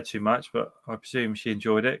hasn't said too much, but I presume she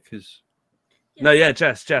enjoyed it because. No, yeah,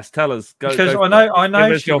 Jess, tell us. Because go I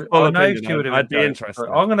know she would have. I'd be interested.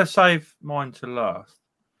 I'm going to save mine to last.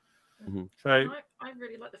 Mm-hmm. So I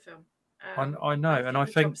really like the film. I know, and I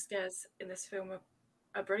think jump scares in this film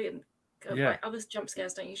are brilliant. Yeah. Like, other jump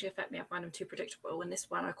scares don't usually affect me. I find them too predictable. And this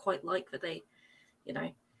one, I quite like that they,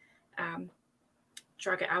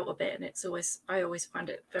 drag it out a bit, and I always find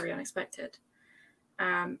it very unexpected.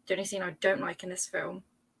 The only scene I don't like in this film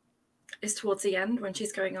is towards the end when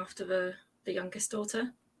she's going after the youngest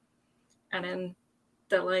daughter, and then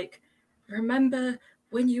they're like, remember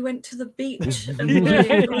when you went to the beach and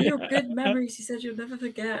all your good memories you said you'll never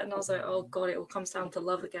forget. And I was like, oh god, it all comes down to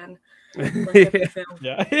love again, like every film.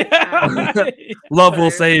 Love will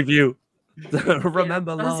save you.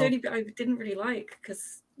 Remember love. That's the only bit I didn't really like,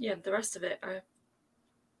 because the rest of it,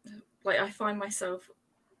 I find myself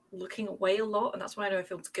looking away a lot, and that's why I know a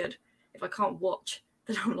film's good. If I can't watch,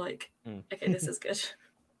 then I'm like, okay, this is good.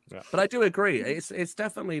 Yeah. But I do agree. It's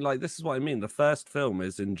definitely like, this is what I mean. The first film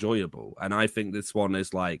is enjoyable, and I think this one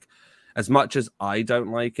is like, as much as I don't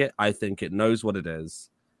like it, I think it knows what it is,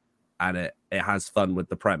 and it has fun with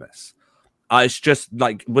the premise. It's just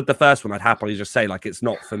like with the first one, I'd happily just say like it's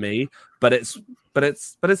not for me, but it's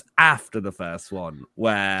after the first one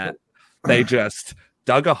where they just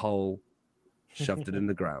dug a hole, shoved it in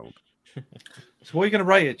the ground. So what are you going to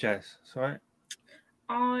rate it, Jess? Sorry.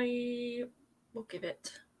 I will give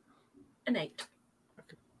it an 8.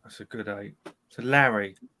 Okay. That's a good 8. So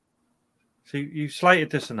Larry, so you slated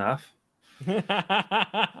this enough.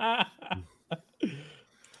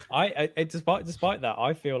 Despite that,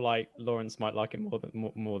 I feel like Lawrence might like it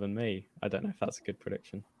more than me. I don't know if that's a good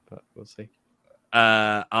prediction, but we'll see.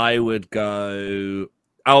 I would go.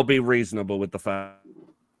 I'll be reasonable with the first,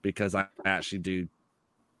 because I actually do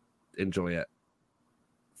enjoy it.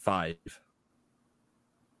 5.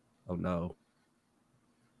 Oh no.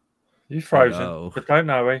 You frozen, no. but don't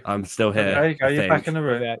know me. I'm still here. There you go. You're back in the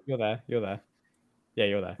room. You're there. Yeah,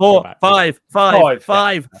 you're there. 4, 5.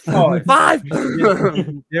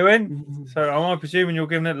 You in? So am I presuming you're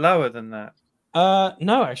giving it lower than that?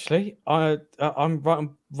 No, actually, I'm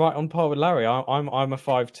right on par with Larry. I'm a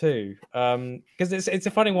 5-2. Because it's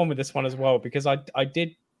a funny one with this one as well, because I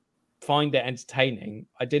did find it entertaining.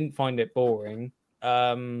 I didn't find it boring.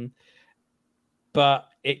 But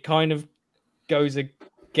it kind of goes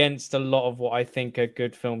against a lot of what I think a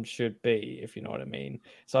good film should be, if you know what I mean.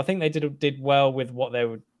 So I think they did well with what they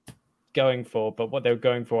were going for, but what they were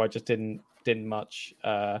going for, I just didn't much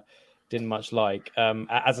like.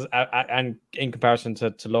 And in comparison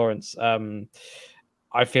to Lawrence,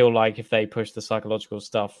 I feel like if they pushed the psychological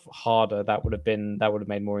stuff harder, that would have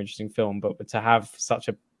made more interesting film. But to have such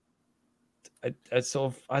a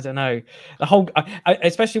sort of, I don't know, the whole,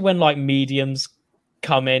 especially when like mediums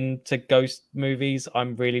come in to ghost movies,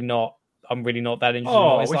 I'm really not that interested.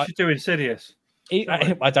 Oh, we should do Insidious.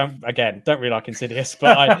 I don't really like Insidious,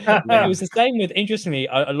 but it was the same with, interestingly,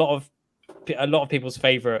 a lot of people's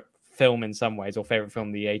favorite film in some ways, or favorite film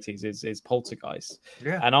in the 80s is Poltergeist.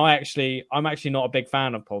 Yeah. And I'm actually not a big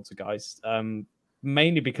fan of Poltergeist.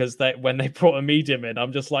 Mainly because when they brought a medium in,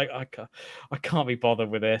 I'm just like, I can't be bothered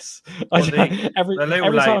with this. Every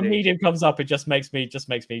time a medium comes up, it just makes me just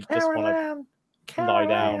want to lie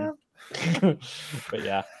down. But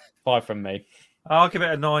yeah, 5 from me. I'll give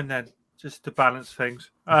it a 9 then, just to balance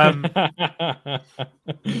things.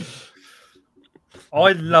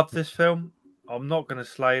 I love this film. I'm not going to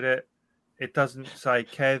slate it. It doesn't say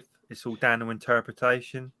Kev. It's all down to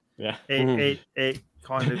interpretation. Yeah. It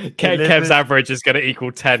kind of Kev's average is going to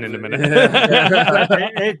equal 10 in a minute.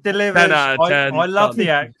 it delivers. 10 out of 10, I love the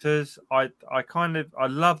done. actors. I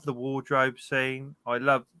love the wardrobe scene. I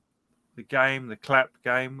love the game, the clap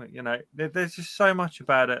game. You know, there's just so much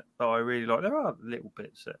about it that I really like. There are little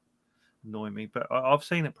bits that annoy me, but I've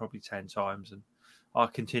seen it probably 10 times and I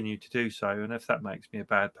continue to do so. And if that makes me a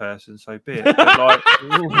bad person, so be it. But like,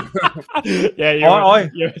 yeah,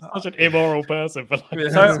 you're such an immoral person. But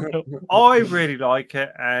so I really like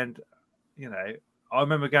it, and you know, I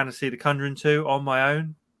remember going to see The Conjuring 2 on my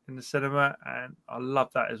own in the cinema, and I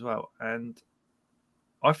loved that as well. And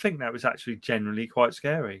I think that was actually generally quite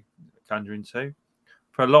scary, Conjuring 2,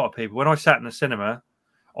 for a lot of people. When I sat in the cinema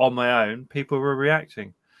on my own, people were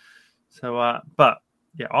reacting. So, but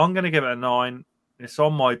yeah, I'm going to give it a 9. It's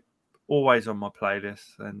always on my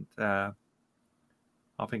playlist, and I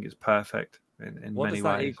think it's perfect in many ways. What does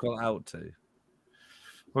that equal out to?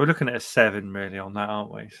 We're looking at a 7 really on that,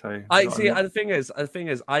 aren't we? So The thing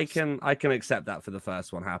is, I can accept that for the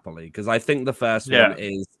first one happily, because I think the first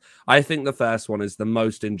one is the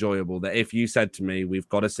most enjoyable. That if you said to me, we've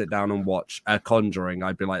got to sit down and watch a Conjuring,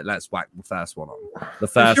 I'd be like, let's whack the first one on. The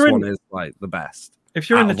first one is like the best. If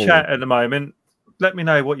you're in the chat at the moment, let me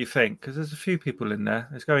know what you think, because there's a few people in there.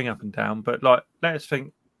 It's going up and down, but like, let us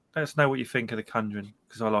know what you think of The Conjuring,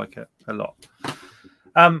 because I like it a lot.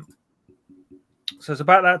 So it's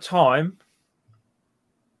about that time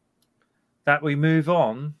that we move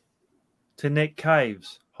on to Nick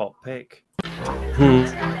Cave's hot pick.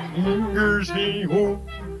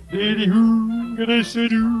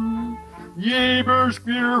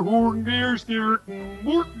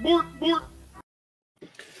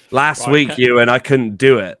 Last week, Ewan, I couldn't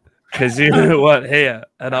do it because you weren't here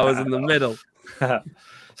and I was in the middle.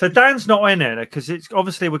 So Dan's not in it because it's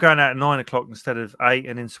obviously we're going out at 9 o'clock instead of 8,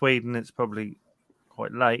 and in Sweden it's probably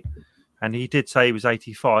quite late. And he did say he was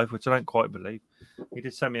 85, which I don't quite believe. He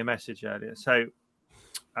did send me a message earlier. So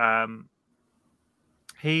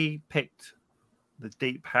he picked The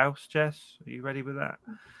Deep House. Jess, are you ready with that?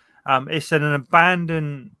 It's an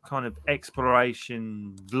abandoned kind of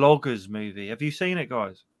exploration vloggers movie. Have you seen it,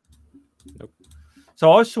 guys? Nope.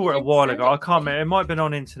 So I saw it a while ago. I can't remember. It might have been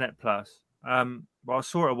on Internet Plus. But I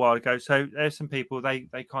saw it a while ago. So there's some people they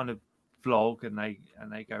kind of vlog and they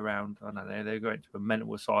go around. I don't know, they go into a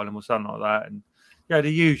mental asylum or something like that, and yeah,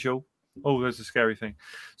 the usual. Always a scary thing.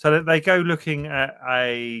 So they go looking at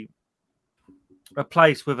a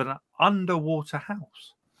place with an underwater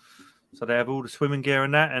house. So they have all the swimming gear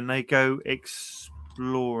and that, and they go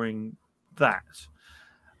exploring that,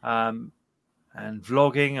 and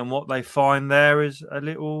vlogging. And what they find there is a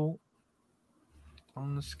little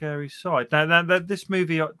on the scary side. Now this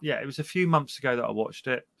movie, it was a few months ago that I watched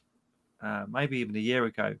it, maybe even a year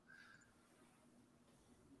ago,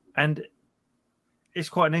 and it's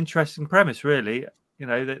quite an interesting premise, really. You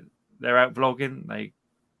know, that they're out vlogging, they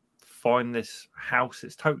find this house.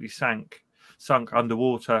 It's totally sunk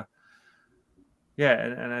underwater. Yeah,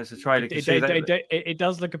 and as a trailer, it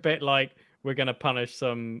does look a bit like we're going to punish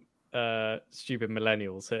some stupid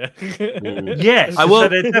millennials here. Yes, so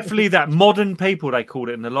they're definitely that modern people, they called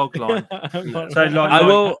it in the log line. So I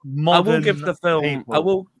will give the film.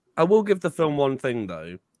 I will give the film one thing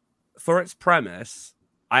though. For its premise,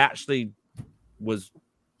 I actually was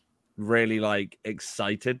really like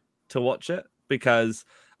excited to watch it because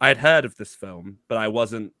I had heard of this film, but I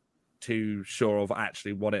wasn't too sure of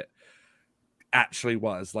actually what it actually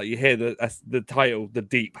was. Like, you hear the title, The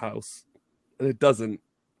Deep House, and it doesn't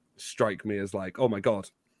strike me as like, oh my god.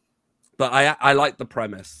 But I like the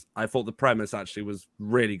premise. I thought the premise actually was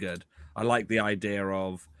really good. I like the idea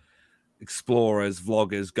of explorers,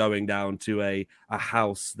 vloggers going down to a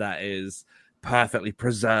house that is perfectly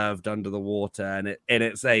preserved under the water, and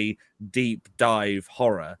it's a deep dive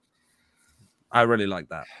horror. I really like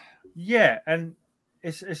that. Yeah, and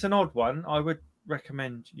it's an odd one. I would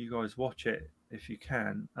recommend you guys watch it if you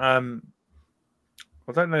can. I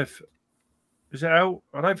don't know if is it out.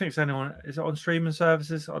 I don't think it's anyone. Is it on streaming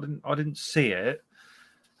services? I didn't see it.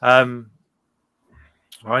 I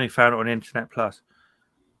only found it on Internet Plus,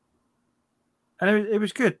 and it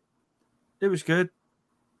was good. It was good.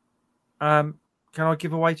 Can I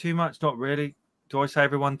give away too much? Not really. Do I say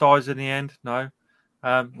everyone dies in the end? No.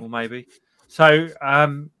 Or maybe. So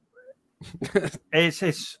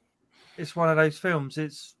it's one of those films.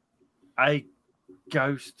 It's a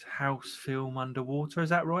ghost house film underwater. Is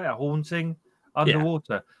that right? A haunting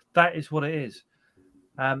underwater. Yeah. That is what it is.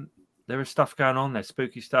 There is stuff going on. There's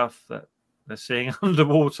spooky stuff that they're seeing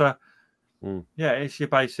underwater. Yeah, it's your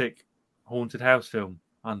basic haunted house film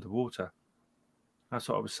underwater. That's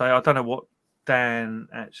what I would say. I don't know what Dan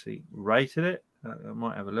actually rated it. I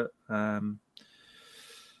might have a look if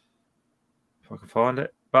I can find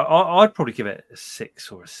it. But I'd probably give it a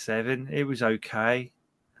 6 or a 7. It was okay.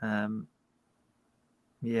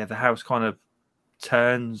 Yeah, the house kind of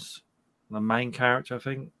turns the main character, I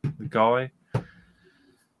think, the guy,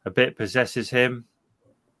 a bit possesses him.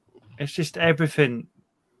 It's just everything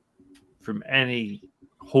from any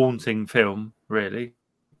haunting film, really.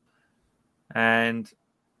 And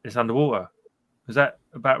it's underwater. Is that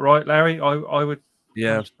about right, Larry? I would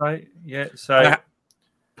say. Yeah. So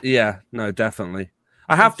yeah, no, definitely.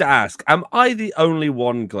 I have to ask, am I the only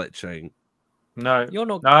one glitching? No. You're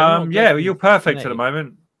not. Yeah, you're perfect at the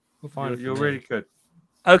moment. You're really good.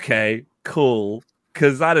 Okay, cool.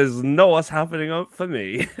 Because that is not what's happening for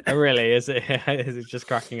me. Oh, really? Is it? Is it just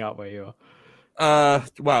cracking up where you are?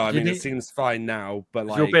 Well, I mean, it seems fine now, but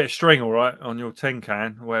like your bit of string, all right, on your tin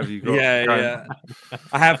can, wherever you got. Yeah.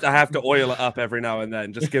 I have to oil it up every now and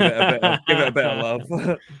then. Just give it a bit of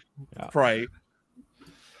love. Pray.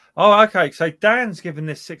 Oh, okay. So Dan's given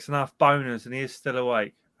this 6.5 boners, and he is still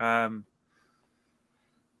awake. Yeah.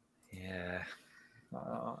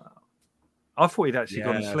 I thought he'd actually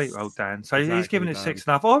gone to sleep, old Dan. So he's giving it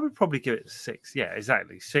 6.5. I would probably give it 6. Yeah,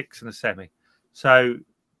 exactly, 6 and a semi. So,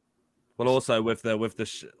 well, also with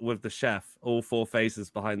the chef, all 4 faces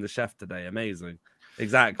behind the chef today, amazing.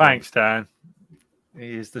 Exactly. Thanks, Dan.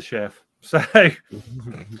 He is the chef. So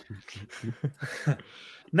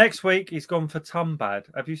next week he's gone for Tumbad.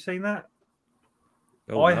 Have you seen that?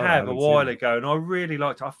 I have a while ago, and I really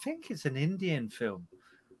liked it. I think it's an Indian film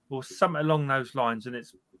or something along those lines, and I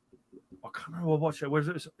can't remember what I watched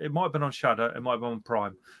it. It might have been on Shudder, it might have been on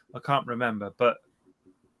Prime. I can't remember, but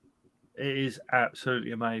it is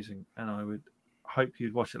absolutely amazing, and I would hope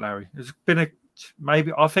you'd watch it, Larry. It's been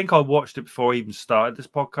I think I watched it before I even started this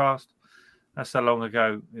podcast. That's how long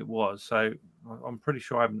ago it was. So I'm pretty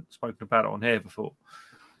sure I haven't spoken about it on here before.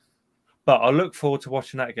 But I look forward to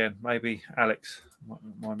watching that again. Maybe Alex,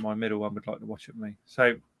 my middle one, would like to watch it with me.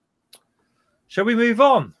 So shall we move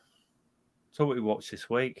on to what we watched this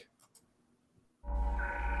week?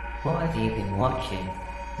 What have you been watching?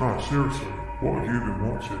 No, seriously, what have you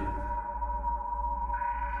been watching?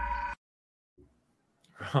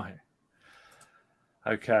 Right.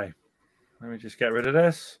 Okay. Let me just get rid of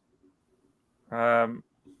this.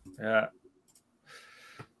 Yeah.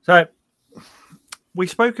 So we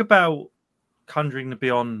spoke about Conjuring the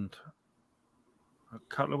Beyond a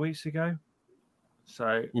couple of weeks ago.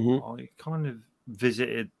 So I kind of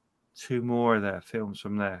visited 2 more of their films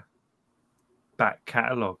from their back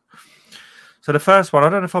catalogue. So the first one, I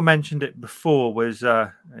don't know if I mentioned it before, was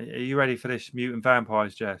are you ready for this? Mutant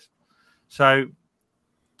Vampires, Jess. So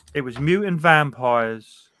it was Mutant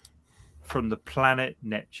Vampires from the planet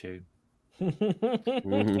Neptune.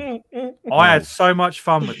 I had so much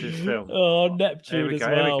fun with this film. Oh, Neptune as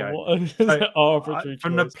well.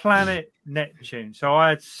 From the planet Neptune. So I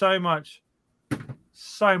had so much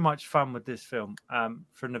fun with this film.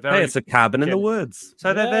 From the very it's a cabin in the woods.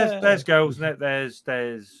 So there's girls in it. There's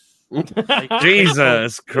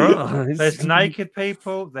Jesus Christ. There's naked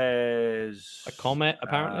people. There's a comet,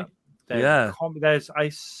 apparently. There's a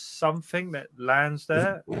something that lands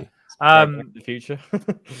there. The future.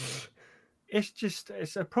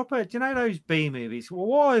 It's a proper, do you know those B movies? Well,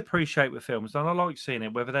 what I appreciate with films, and I like seeing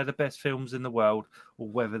it, whether they're the best films in the world or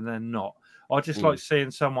whether they're not. I just like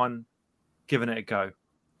seeing someone giving it a go.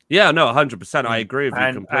 Yeah, no, 100%. I agree with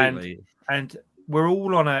you completely. And we're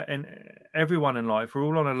all everyone in life, we're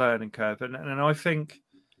all on a learning curve. And I think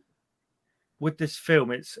with this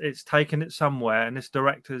film, it's taken it somewhere, and this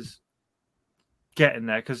director's getting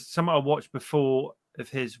there, because something I watched before of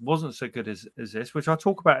his wasn't so good as this, which I'll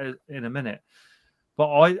talk about in a minute.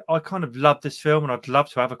 But I kind of love this film, and I'd love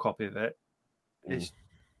to have a copy of it.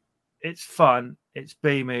 It's fun. It's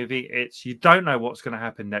B movie. You don't know what's going to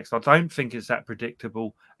happen next. I don't think it's that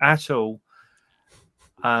predictable at all.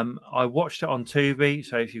 I watched it on Tubi,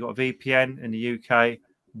 so if you've got a VPN in the UK,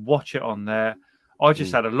 watch it on there. I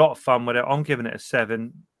just had a lot of fun with it. I'm giving it a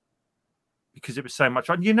 7 because it was so much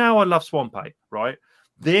fun. I love Swamp Ape, right?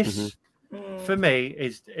 This for me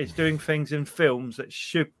is doing things in films that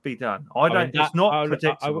should be done. It's not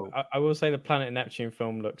predictable. I will say the Planet Neptune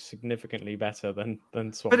film looks signintly better than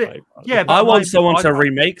Swamp Ape. Yeah, I want someone to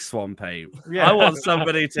remake Swamp Ape. Yeah. I want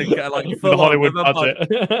somebody to get like full Hollywood budget.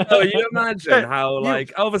 Oh, you imagine how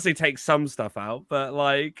obviously take some stuff out, but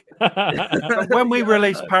like when we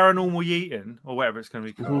release Paranormal Yeeton or whatever it's going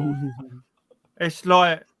to be called, it's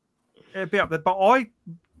like it'd be up there. But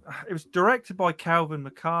it was directed by Calvin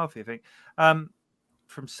McCarthy, I think,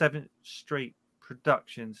 from 7th Street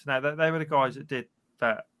Productions. Now they were the guys that did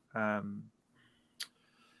that. What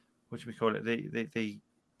do we call it? The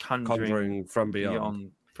Conjuring from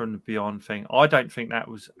Beyond. From the Beyond thing. I don't think that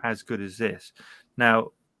was as good as this.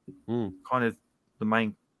 Now, kind of the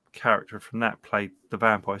main character from that played the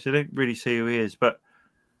vampire, so I didn't really see who he is, but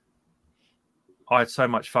I had so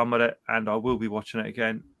much fun with it, and I will be watching it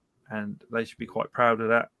again, and they should be quite proud of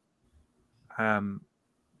that.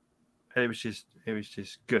 It was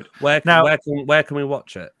just good. Where can we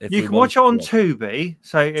watch it? You can watch it on Tubi.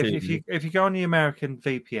 So if you go on the American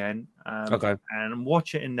VPN, and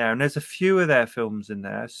watch it in there, and there's a few of their films in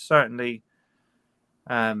there. Certainly,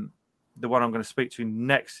 the one I'm going to speak to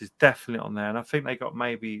next is definitely on there, and I think they got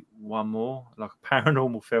maybe one more, like a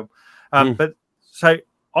paranormal film. But so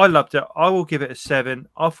I loved it. I will give it a 7.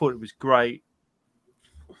 I thought it was great.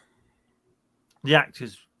 The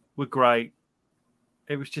actors were great.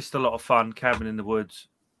 It was just a lot of fun. Cabin in the woods,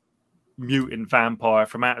 mutant vampire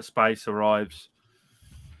from outer space arrives,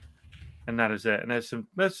 and that is it. And there's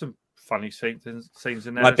some funny scenes in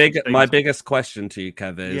there. My biggest question to you,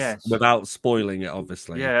 Kev, is without spoiling it,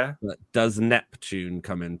 obviously. Yeah. But does Neptune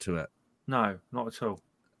come into it? No, not at all.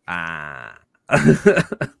 I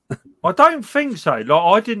don't think so. Like,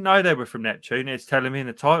 I didn't know they were from Neptune. It's telling me in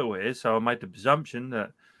the title here, so I made the presumption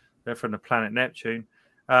that they're from the planet Neptune.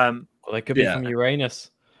 Well, they could be from Uranus.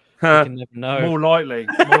 You can never know. More likely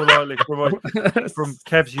from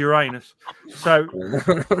Kev's Uranus. So,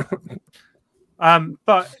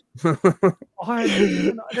 but it's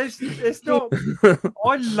not.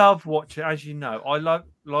 I love watching, as you know. I like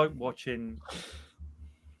watching.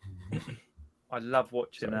 I love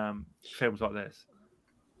watching films like this.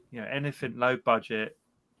 You know, anything low budget.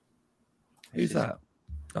 Who's that?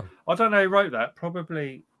 Oh. I don't know who wrote that.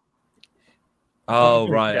 Probably. Oh,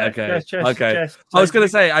 right. Okay. Okay. I was going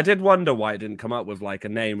to say, I did wonder why it didn't come up with like a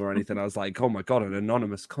name or anything. I was like, oh my God, an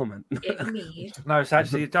anonymous comment. No, it's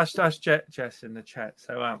actually that's Jess in the chat.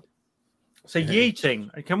 So,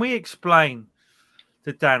 yeeting. Can we explain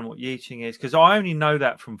to Dan what yeeting is? Because I only know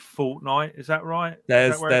that from Fortnite. Is that right?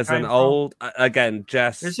 There's an old, again,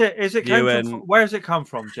 Jess. Is it where does it come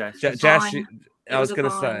from, Jess? Jess, I was going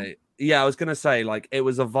to say, like, it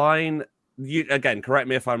was a Vine. You again, correct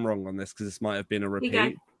me if I'm wrong on this because this might have been a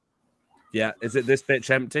repeat. Yeah, is it This Bitch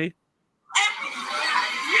Empty?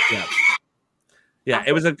 Yeah.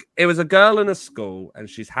 It was a girl in a school, and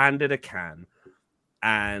she's handed a can,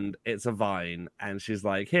 and it's a Vine, and she's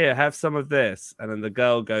like, "Here, have some of this," and then the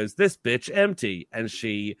girl goes, "This bitch empty," and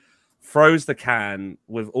she throws the can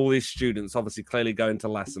with all these students, obviously clearly going to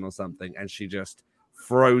lesson or something, and she just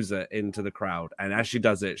throws it into the crowd, and as she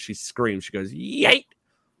does it, she screams, she goes, "Yeet!"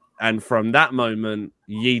 And from that moment,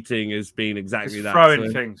 yeeting has been exactly that.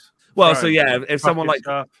 Throwing things. Well, so yeah, if someone like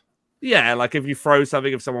stuff. Yeah, like if you throw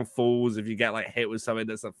something, if someone falls, if you get like hit with something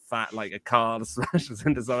that's a fat, like a car that smashes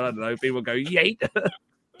into someone, I don't know, people go yeet.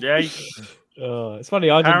 Yeet. It's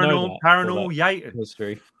funny. I didn't know that. Paranormal yeet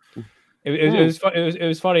history. It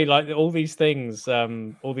was funny, like all these things,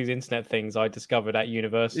 all these internet things I discovered at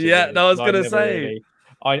university. Yeah, I was gonna say.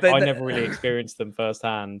 I never really experienced them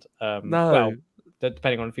firsthand. No. Well,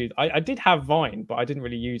 depending on a few, I did have Vine, but I didn't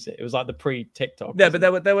really use it. It was like the pre-TikTok. Yeah,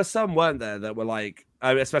 but there were some, weren't there, that were like,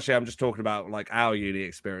 especially I'm just talking about like our uni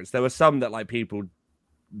experience. There were some that like people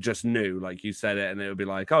just knew, like you said it, and it would be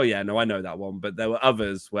like, oh yeah, no, I know that one. But there were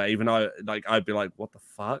others where even I'd be like, what the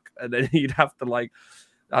fuck, and then you'd have to like,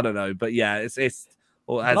 I don't know. But yeah, it's.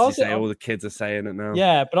 Well, as you say, all the kids are saying it now.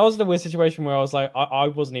 Yeah, but I was in a weird situation where I was like, I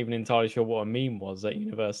wasn't even entirely sure what a meme was at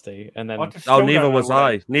university, and then neither was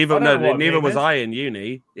I. Neither was I in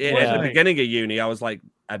uni. At the beginning of uni, I was like,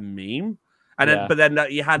 a meme, and then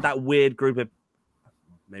you had that weird group of,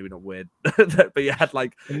 maybe not weird, but you had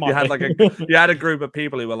a group of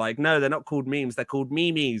people who were like, no, they're not called memes, they're called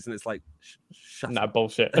memes, and it's like, shut up,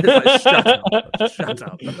 bullshit. It's like, shut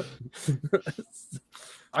up.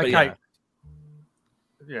 Okay. Yeah.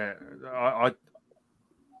 Yeah, I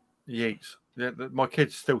yeeks. Yeah, my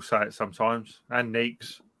kids still say it sometimes, and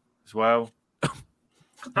neeks as well.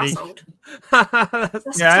 That's old.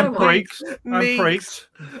 Yeah, and preeks. And preeks.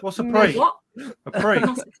 What's a preek? What? A preek.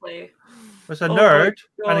 Not a clue. It's a nerd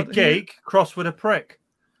and a geek crossed with a prick,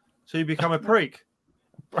 so you become a preek.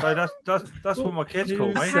 So that's what my kids call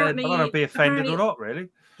me. I don't know if be offended or not, really.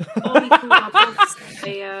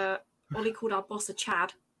 Ollie called our boss a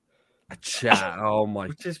Chad. A Chad. Oh my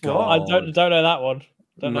God! I don't know that one.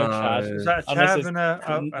 Don't know Chad. Is that a Chad and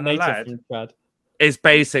a lad? Chad. It's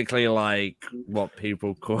basically like what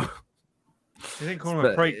people call. You didn't call him a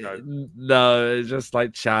But, freak though. no, it's just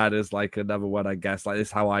like Chad is like another one, I guess. Like, this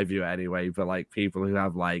is how I view it anyway. But like people who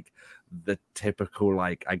have like the typical,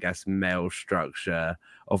 like, I guess, male structure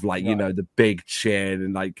of like, you Right. know, the big chin,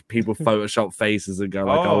 and like people Photoshop faces and go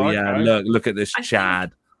like, Oh, oh yeah, okay. look at this I think-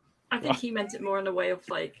 Chad. I think he meant it more in a way of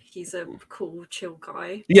like he's a cool, chill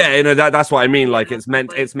guy. Yeah, you know, that's what I mean. Yeah, Like that's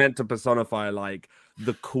it's meant to personify like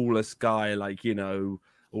the coolest guy, like, you know,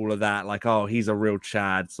 all of that. Like, oh, he's a real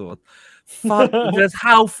Chad sort of. Fuck, just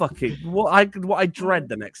how fucking what I dread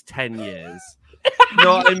the next 10 years. You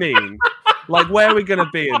know what I mean? Like, where are we gonna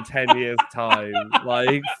be in 10 years' time?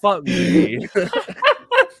 Like, fuck me.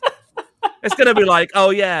 It's gonna be like, oh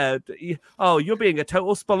yeah, oh, you're being a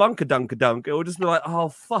total spelunker dunk. It will just be like, oh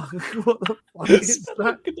fuck, what the fuck is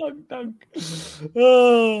that? Dunk.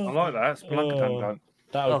 I like that. Spelunker dunk dunk.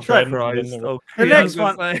 That Oh was trending, Christ! didn't it? Oh, The yeah, I next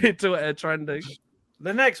was gonna say, Twitter trending.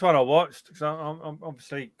 The next one I watched, because I'm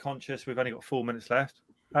obviously conscious we've only got 4 minutes left.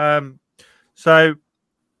 So,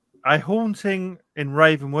 A Haunting in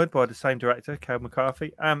Ravenwood by the same director, Cal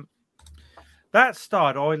McCarthy. That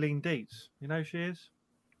starred Eileen Dietz. You know who she is?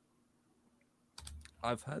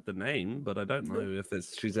 I've heard the name, but I don't know if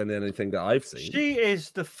she's in anything that I've seen. She is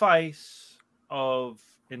the face of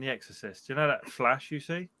in The Exorcist. You know that flash you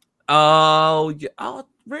see? Oh, yeah. Oh,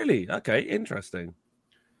 really? Okay, interesting.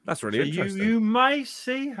 That's really So interesting. you may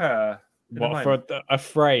see her. in a What, for moment. a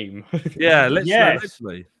frame? Yeah, literally. Yes.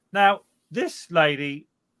 literally. Now this lady,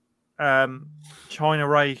 China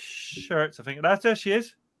Ray Shirts, I think that's there she is.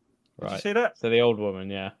 Did you Right. see that? So the old woman,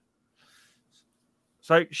 yeah.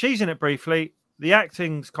 So she's in it briefly. The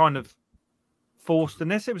acting's kind of forced in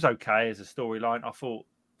this. It was okay as a storyline. I thought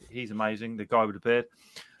he's amazing, the guy with the beard.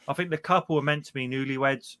 I think the couple were meant to be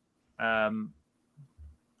newlyweds.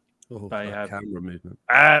 Oh, They that have- camera movement.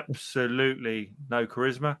 Absolutely no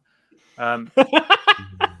charisma.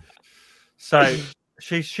 So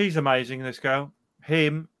she's amazing, this girl.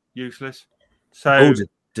 Him, useless. So Oh,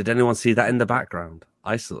 did anyone see that in the background?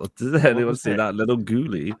 I saw. Did anyone was see it? that little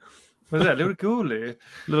ghoulie? was that a little ghoulie?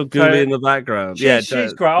 Little ghoulie So, in the background.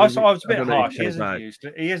 She's great. I was a bit don't know if harsh. he came back.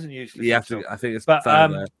 He isn't useless. You have at all. to. I think it's But,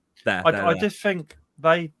 further there. I just think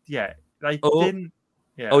they Oh. didn't.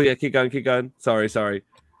 Yeah. Oh yeah, keep going. Sorry.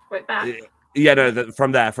 Wait, back. Yeah, no,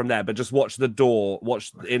 from there. But just watch the door.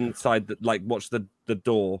 Watch inside. Watch the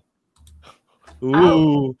door.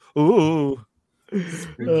 Ooh, ooh.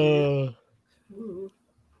 Ooh.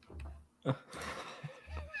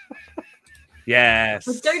 Yes.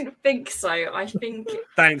 I don't think so. I think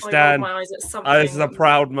Thanks, I rolled Dan. my eyes at something. This is a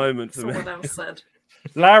proud moment for me. someone else said.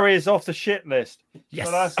 Larry is off the shit list. Yes.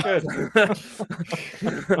 So that's good.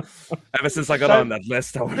 Ever since I got So, on that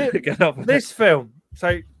list, I wanted to get up. This film.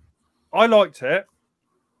 So I liked it.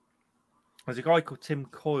 There's a guy called Tim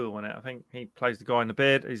Coyle in it. I think he plays the guy in the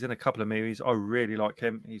beard. He's in a couple of movies. I really like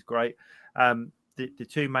him. He's great. The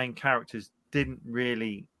two main characters didn't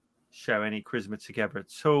really show any charisma together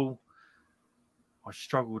at all. I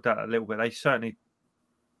struggled with that a little bit. They certainly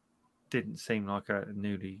didn't seem like a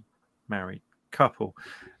newly married couple.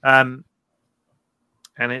 And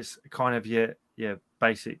it's kind of your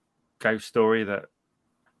basic ghost story that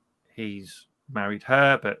he's married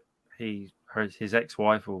her, but his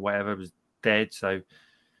ex-wife or whatever was dead, so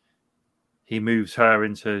he moves her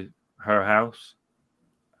into her house,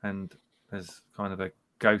 and there's kind of a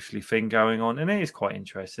ghostly thing going on, and it is quite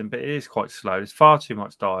interesting, but it is quite slow. There's far too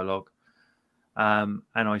much dialogue, and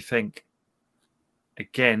I think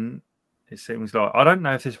again, it seems like I don't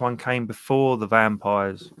know if this one came before the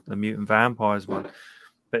mutant vampires one,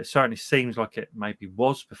 but it certainly seems like it maybe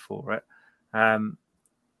was before it.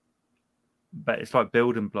 But it's like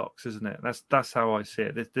building blocks, isn't it? That's how I see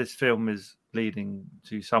it. This film is leading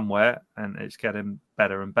to somewhere, and it's getting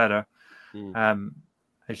better and better.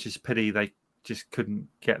 It's just pity they just couldn't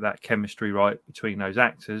get that chemistry right between those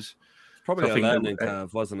actors. It's probably I a think that- learning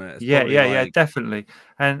curve, wasn't it? It's Yeah, probably yeah, like- definitely.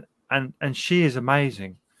 And she is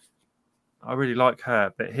amazing. I really like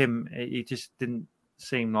her, but he just didn't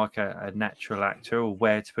seem like a natural actor, or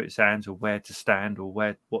where to put his hands, or where to stand, or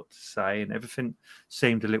what to say, and everything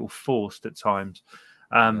seemed a little forced at times.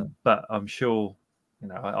 But I'm sure,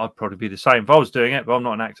 I'd probably be the same if I was doing it, but I'm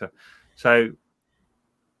not an actor, so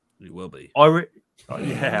You will be. I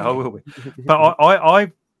will be. But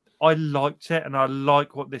I liked it, and I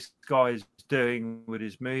like what this guy is doing with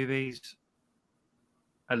his movies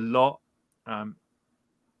a lot. I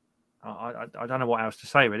don't know what else to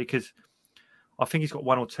say really, because I think he's got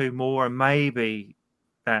one or two more, and maybe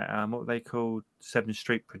that what they called 7th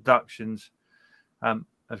Street Productions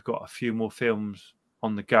have got a few more films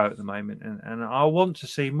on the go at the moment, and I want to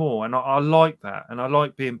see more, and I like that, and I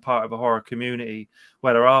like being part of a horror community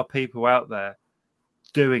where there are people out there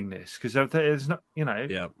doing this, because there's not,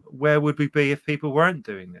 where would we be if people weren't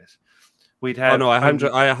doing this? We'd have I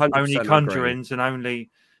 100% only agree. Conjurings and only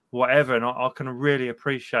whatever, and I can really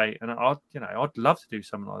appreciate, and I'd love to do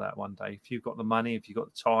something like that one day. If you've got the money, if you've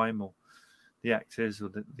got the time, or the actors, or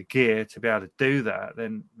the gear to be able to do that,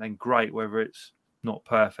 then great. Whether it's not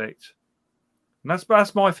perfect, and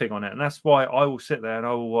that's my thing on it, and that's why I will sit there and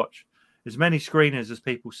I will watch as many screeners as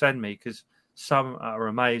people send me, because some are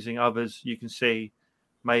amazing, others you can see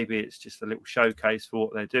maybe it's just a little showcase for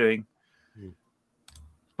what they're doing.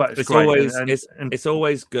 But it's great. Always it's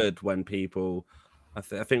always good when people. I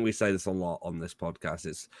think we say this a lot on this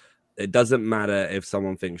podcast. It doesn't matter if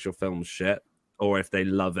someone thinks your film's shit or if they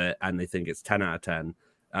love it and they think it's 10 out of 10.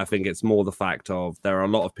 I think it's more the fact of there are a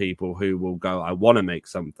lot of people who will go, I want to make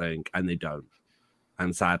something, and they don't.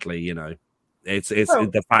 And sadly, it's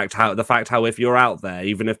the fact how if you're out there,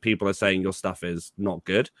 even if people are saying your stuff is not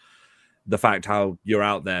good, the fact how you're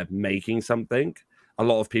out there making something, a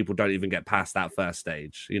lot of people don't even get past that first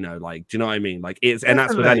stage. Do you know what I mean? Like and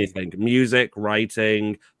that's with anything: music,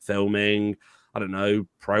 writing, filming, I don't know,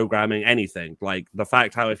 programming, anything. Like the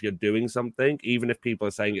fact how if you're doing something, even if people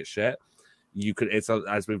are saying it's shit, you could.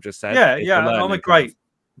 As we've just said. Yeah. I'm a great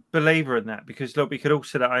believer in that, because look, we could all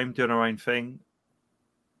sit at home doing our own thing,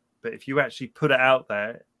 but if you actually put it out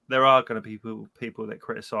there, there are going to be people that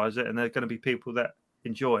criticize it, and there are going to be people that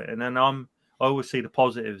enjoy it. And then I always see the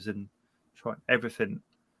positives and try everything.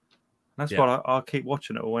 That's why I'll keep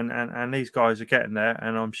watching it all. And these guys are getting there,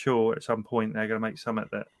 and I'm sure at some point they're going to make something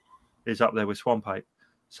that is up there with Swamp Ape.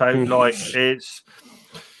 So like it's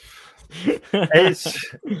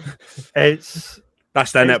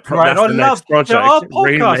that's their next project. Our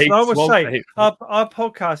podcast, I would say, our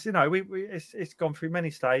podcast, it's gone through many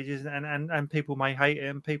stages, and people may hate it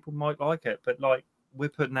and people might like it, but like we're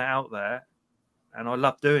putting that out there, and I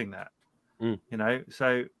love doing that.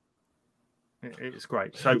 So it's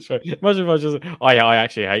great. So imagine if I just, I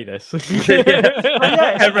actually hate this.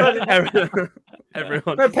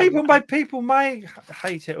 Everyone. But people may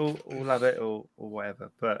hate it or love it or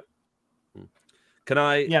whatever. But can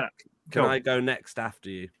I go next after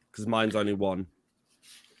you? Because mine's only one.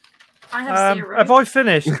 I have 0. Have I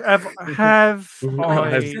finished? Have I have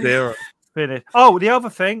 0. Finished. Oh, the other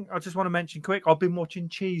thing I just want to mention quick. I've been watching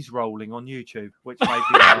cheese rolling on YouTube, which made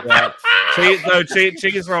me laugh.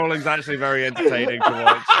 Cheese rolling is actually very entertaining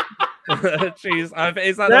to watch. Cheese.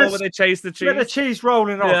 Is that the one where they chase the cheese? Get the cheese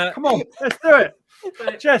rolling on. Yeah. Come on, let's do it.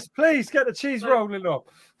 Jess, please get the cheese rolling on.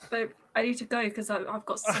 So I need to go because I've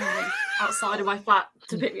got someone outside of my flat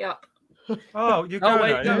to pick me up. Oh, you're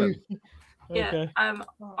going. No. Yeah. Okay.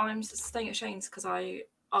 I'm staying at Shane's because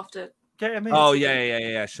after. Get him in. Oh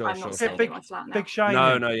yeah, sure. I'm not staying in my flat now. Big Shane.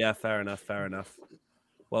 No, yeah, fair enough.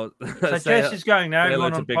 Well, so Jess is going now.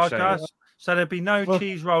 Everyone on podcast. So there'll be no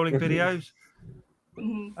cheese rolling videos.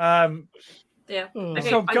 Yeah.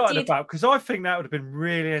 Okay, I'm gutted about, because I think that would have been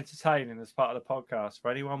really entertaining as part of the podcast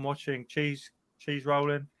for anyone watching cheese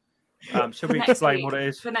rolling. Should we explain what it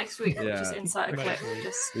is for next week? Yeah. Just insert a clip.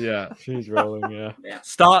 Cheese rolling. Yeah.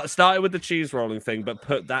 Start it with the cheese rolling thing, but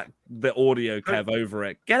put the audio Kev over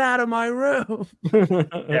it. Get out of my room.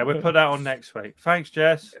 Yeah, we'll put that on next week. Thanks,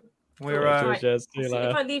 Jess. We're Jess. See you later.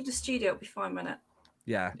 If I leave the studio, it'll be fine, won't it?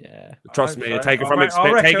 Yeah. Trust me, take it from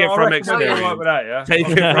experience. Take Take it from experience.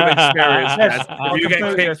 Jess. If you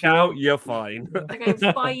get kicked out, you're fine. Okay,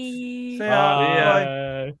 bye. See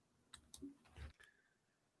ya. Bye.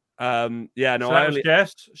 So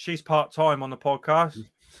Jess. She's part-time on the podcast,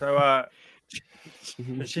 so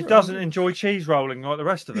she doesn't enjoy cheese rolling like the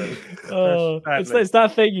rest of us. It's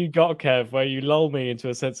that thing you got, Kev, where you lull me into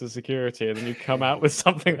a sense of security and then you come out with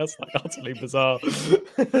something that's like utterly bizarre.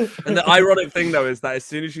 And the ironic thing though is that as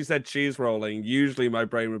soon as you said cheese rolling, usually my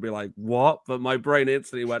brain would be like, what? But my brain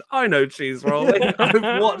instantly went, I know cheese rolling.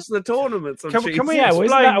 I've watched the tournaments of cheese. Can we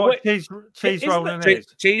explain what cheese rolling is?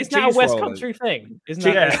 Isn't that a West Country thing? Isn't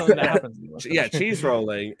that something that happens? Yeah, cheese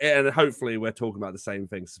rolling. And hopefully we're talking about the same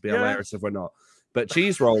things. To be hilarious if we're not. But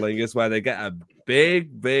cheese rolling is where they get a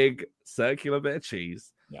big circular bit of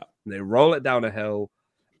cheese. Yeah. And they roll it down a hill.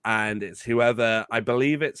 And it's whoever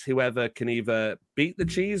can either beat the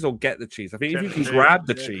cheese or get the cheese. I think if you can grab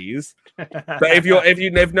the cheese, but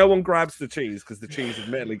if no one grabs the cheese, because the cheese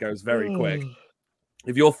admittedly goes very quick.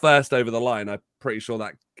 If you're first over the line, I'm pretty sure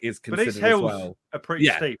that is considered but these hills as well. Are pretty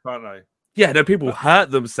steep, aren't they? Yeah, no, people hurt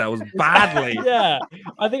themselves badly. Yeah,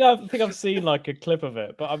 I think I've seen like a clip of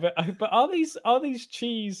it, but are these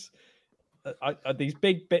cheese are these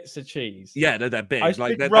big bits of cheese. Yeah, they're big. I-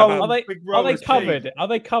 Like big they're roll. Are they Big roll of covered? cheese. Are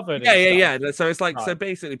they covered? yeah, in yeah, stuff? yeah. So it's like so Right.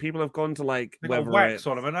 basically people have gone to like They got whether wax it's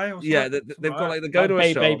on them, haven't they? yeah, they've got like they go Like to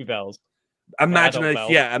a shop. baby bells. Imagine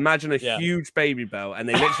adult imagine a Yeah. huge baby bell, and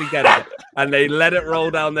they literally get it and they let it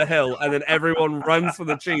roll down the hill, and then everyone runs for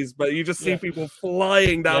the cheese. But you just see Yeah. people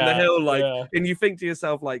flying down the Yeah, hill, like, yeah. and you think to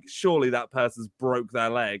yourself, like, surely that person's broke their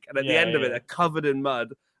leg, and at the Yeah, end of it, yeah. they're covered in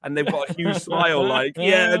mud, and they've got a huge smile, like,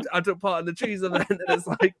 yeah, I took part in the cheese event, and it's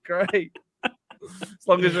like great, as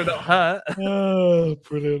long as you're not hurt. Oh,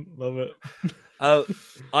 brilliant! Love it.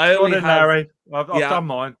 I only have, Larry. I've yeah. done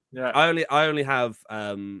mine. Yeah. I only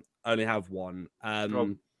have one.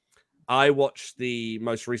 I watched the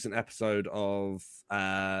most recent episode of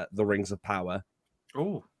The Rings of Power,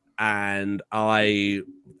 Oh, and I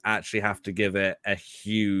actually have to give it a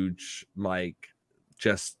huge I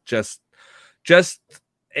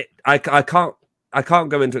can't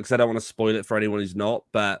go into it because I don't want to spoil it for anyone who's not.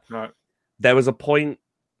 But right. there was a point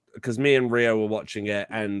because me and Rio were watching it,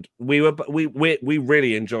 and we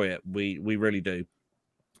really enjoy it. We really do.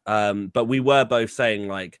 But we were both saying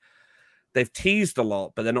like they've teased a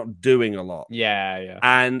lot, but they're not doing a lot. Yeah.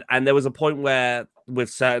 And there was a point where with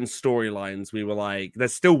certain storylines, we were like,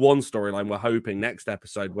 there's still one storyline we're hoping next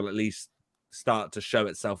episode will at least start to show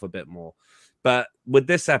itself a bit more. But with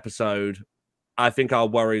this episode, I think our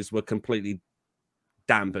worries were completely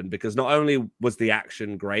dampened because not only was the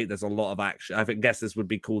action great, there's a lot of action. I guess this would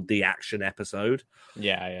be called the action episode.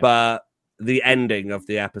 Yeah. But the ending of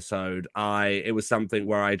the episode, it was something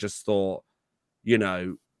where I just thought, you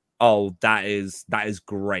know, oh, that is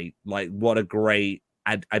great. Like, what a great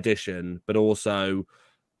addition, but also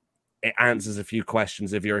it answers a few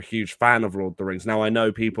questions if you're a huge fan of Lord of the Rings. Now, I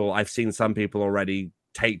know I've seen some people already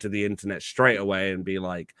take to the internet straight away and be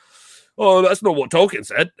like, oh, that's not what Tolkien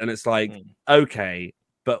said. And it's like, okay,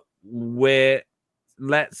 but the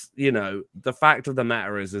fact of the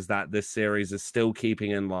matter is that this series is still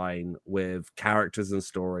keeping in line with characters and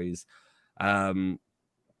stories.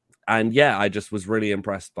 And yeah, I just was really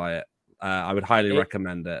impressed by it. I would highly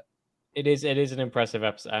recommend it. It is an impressive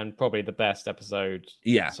episode and probably the best episode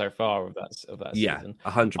so far of that season.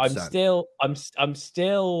 100%. I'm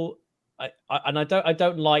still I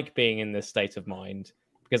don't like being in this state of mind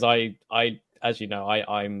because I as you know,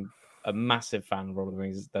 I'm a massive fan of Lord of the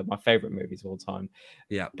Rings. They're my favorite movies of all time.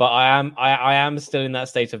 Yeah. But I am still in that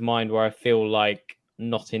state of mind where I feel like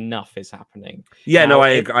not enough is happening. Yeah, now, I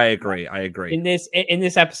agree. In this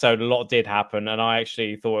episode, a lot did happen, and I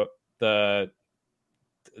actually thought the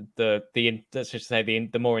let's just say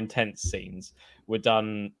the more intense scenes were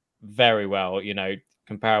done very well. You know,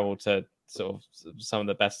 comparable to sort of some of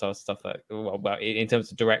the best stuff that, well, in terms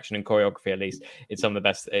of direction and choreography, at least, it's some of the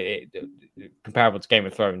best. Comparable to Game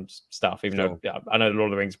of Thrones stuff, even though I know Lord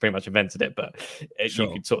of the Rings pretty much invented it, but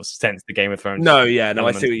you could sort of sense the Game of Thrones. I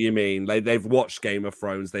see what you mean. Like, they've watched Game of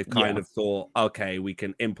Thrones, they've kind of thought, okay, we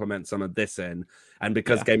can implement some of this in, and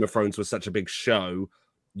because Game of Thrones was such a big show,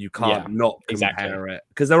 you can't not compare it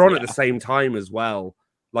because they're on at the same time as well.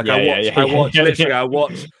 Like I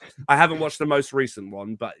haven't watched the most recent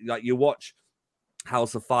one, but like you watch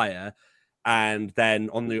House of Fire, and then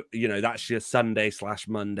on the that's your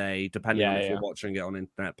Sunday/Monday, depending on if you're watching it on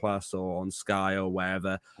Internet Plus or on Sky or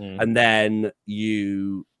wherever, and then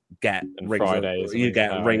you get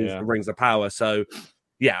Rings of Power. So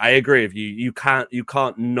yeah, I agree with you. You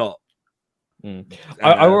can't not.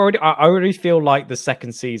 I already feel like the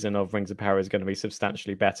second season of Rings of Power is going to be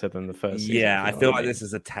substantially better than the first season. Yeah, I feel like this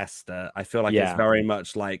is a tester. I feel like it's very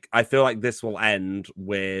much like, I feel like this will end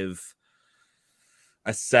with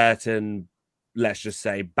a certain, let's just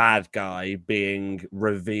say, bad guy being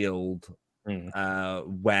revealed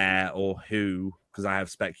where or who, because I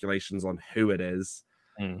have speculations on who it is.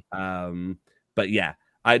 But yeah,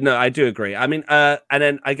 I do agree. I mean, and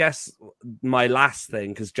then I guess my last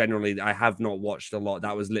thing, because generally I have not watched a lot.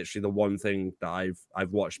 That was literally the one thing that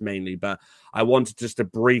I've watched mainly. But I wanted just to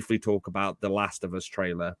briefly talk about the Last of Us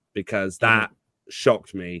trailer because that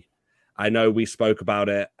shocked me. I know we spoke about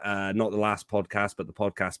it, not the last podcast, but the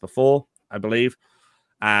podcast before, I believe.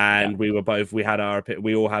 And we all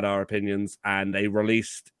had our opinions, and they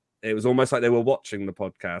released. It was almost like they were watching the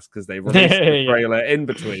podcast because they released the trailer in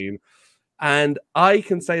between. And I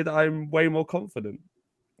can say that I'm way more confident.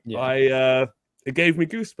 Yeah. It gave me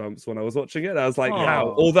goosebumps when I was watching it. I was like,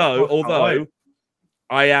 how? Although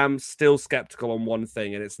I am still skeptical on one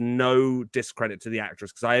thing, and it's no discredit to the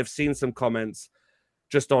actress, because I have seen some comments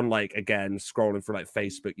just on, like, again, scrolling through like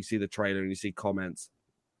Facebook, you see the trailer and you see comments.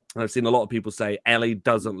 And I've seen a lot of people say Ellie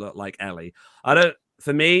doesn't look like Ellie. I don't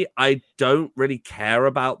for me, I don't really care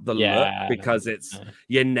about the look because no.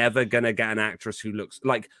 you're never gonna get an actress who looks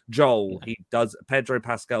like Joel. No. Pedro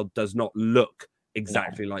Pascal does not look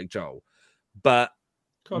exactly like Joel, but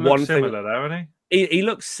Got look similar though, isn't he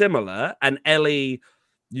looks similar. And Ellie,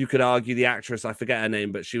 you could argue the actress, I forget her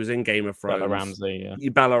name, but she was in Game of Thrones. Bella Ramsey, yeah.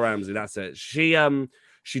 Bella Ramsey, that's it. She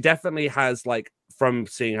definitely has, like, from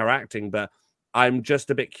seeing her acting, but I'm just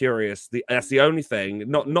a bit curious. That's the only thing,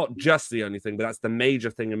 not just the only thing, but that's the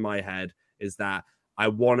major thing in my head is that I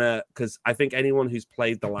wanna, because I think anyone who's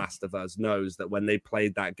played The Last of Us knows that when they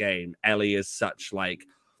played that game, Ellie is such, like,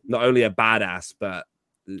 not only a badass, but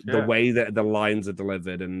the way that the lines are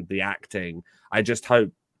delivered and the acting. I just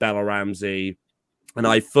hope Bella Ramsey, and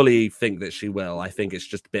I fully think that she will. I think it's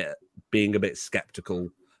just being a bit skeptical,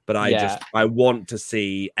 but I want to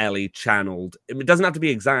see Ellie channeled. It doesn't have to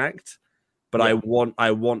be exact, but I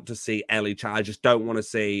want to see Ellie channeled. I just don't want to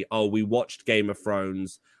see, oh, we watched Game of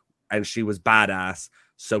Thrones and she was badass,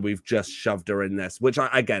 so we've just shoved her in this, which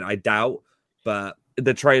I doubt, but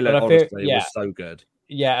the trailer honestly was so good.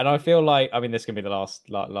 Yeah, and I feel like, I mean, this can be the last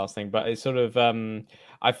thing, but it's sort of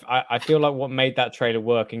I feel like what made that trailer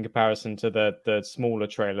work in comparison to the smaller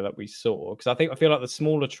trailer that we saw, because I feel like the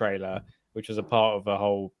smaller trailer, which was a part of a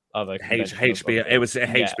whole other HBO, it was a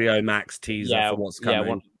HBO Max teaser for what's coming.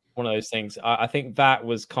 Yeah, one of those things. I think that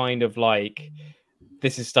was kind of like,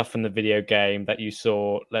 this is stuff from the video game that you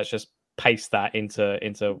saw. Let's just paste that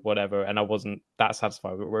into whatever, and I wasn't that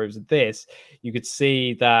satisfied. Whereas this, you could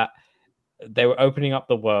see that they were opening up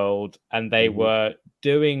the world and they were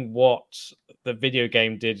doing what the video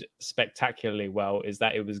game did spectacularly well, is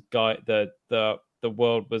that it was the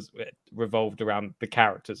world was revolved around the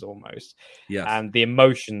characters almost. Yes. And the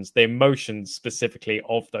emotions specifically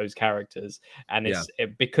of those characters. And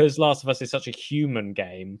because Last of Us is such a human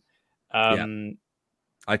game, I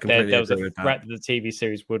completely there was a threat that the TV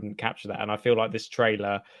series wouldn't capture that. And I feel like this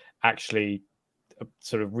trailer actually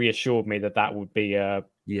sort of reassured me that would be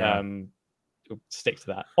stick to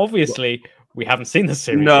that. Obviously, we haven't seen the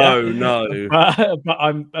series yet. but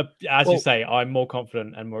I'm you say, I'm more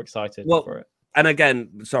confident and more excited for it. And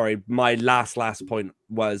again, sorry, my last point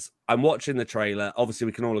was, I'm watching the trailer. Obviously,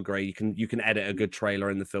 we can all agree you can edit a good trailer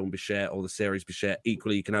and the film be shit or the series be shit.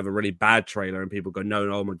 Equally, you can have a really bad trailer and people go, no,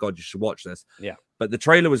 oh my god, you should watch this. Yeah. But the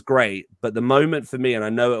trailer was great. But the moment for me, and I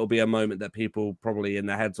know it'll be a moment that people probably in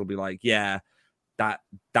their heads will be like, yeah,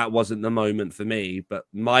 that wasn't the moment for me. But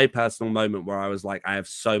my personal moment where I was like, I have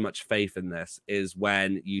so much faith in this, is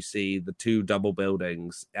when you see the two double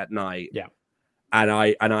buildings at night. Yeah. And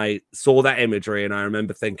I saw that imagery and I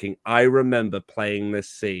remember thinking, I remember playing this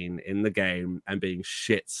scene in the game and being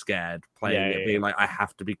shit scared, being like, I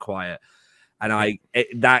have to be quiet. And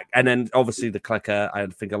and then obviously the clicker, I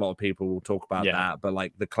think a lot of people will talk about that, but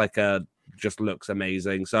like the clicker just looks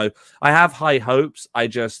amazing. So I have high hopes.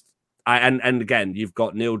 And again, you've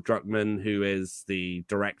got Neil Druckmann, who is the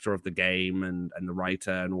director of the game and the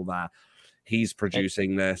writer and all that. He's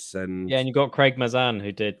producing this, and you got Craig Mazin,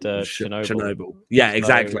 who did Chernobyl. Yeah,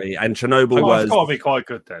 exactly. And Chernobyl was got to be quite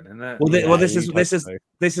good then, isn't it? Well,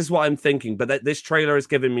 this is what I'm thinking. But this trailer is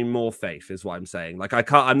giving me more faith, is what I'm saying. Like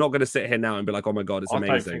I'm not going to sit here now and be like, oh my god, it's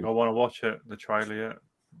amazing. I don't think I want to watch it. The trailer yet.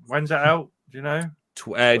 When's it out? Do you know?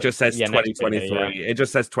 It just says 2023. It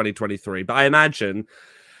just says 2023. But I imagine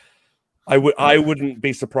I wouldn't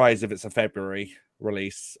be surprised if it's a February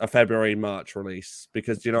release, a February-March release,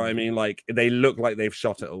 because do you know what I mean? Like, they look like they've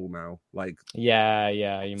shot it all now. Like,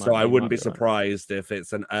 I wouldn't be surprised if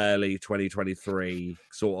it's an early 2023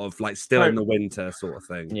 sort of, like, still in the winter sort of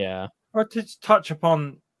thing. Yeah. I did touch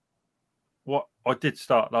upon what I did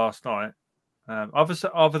start last night.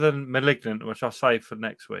 Other than Malignant, which I'll save for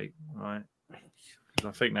next week, right? Because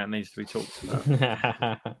I think that needs to be talked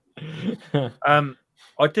about.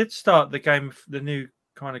 I did start the new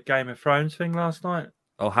kind of Game of Thrones thing last night.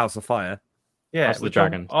 Oh, House of Fire. Yeah, House of the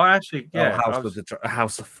Dragon. I actually,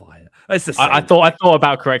 House of Fire. It's the same. I thought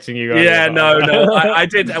about correcting you. Yeah, no. I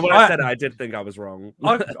did. When I said it, I did think I was wrong.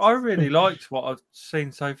 I really liked what I've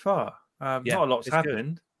seen so far. Not a lot's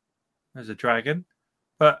happened. Good. There's a dragon,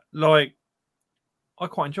 but like, I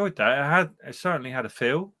quite enjoyed that. It certainly had a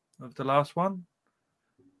feel of the last one.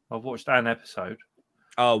 I've watched an episode.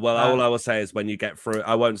 Oh, well, all I will say is when you get through it,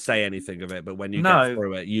 I won't say anything of it, but when you get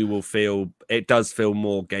through it, you will feel, it does feel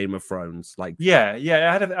more Game of Thrones. Like, yeah, it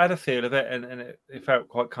had a feel of it, and it felt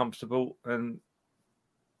quite comfortable. And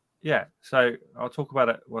yeah, so I'll talk about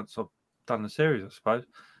it once I've done the series, I suppose.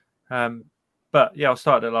 But yeah, I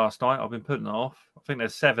started it last night. I've been putting it off. I think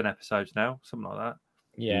there's 7 episodes now, something like that.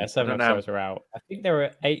 Yeah, I 7 don't know. episodes are out. I think there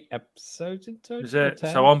are 8 episodes in total. Is it?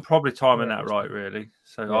 10? So I'm probably timing Yeah, that it's- right, really.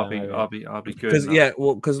 So Yeah, maybe. I'll be good. Because enough.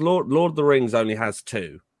 because Lord of the Rings only has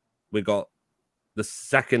 2. We got the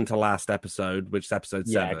second to last episode, which is episode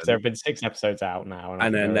Yeah, 7. because there have been 6 episodes out now, and I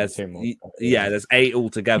And think then there are there's 2 more. there's 8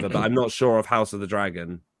 altogether, but I'm not sure of House of the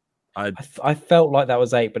Dragon. I felt like that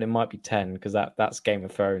was 8, but it might be 10 because that's Game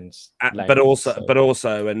of Thrones. but length, also,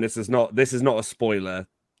 so- and this is not a spoiler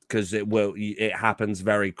because it happens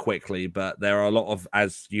very quickly. But there are a lot of,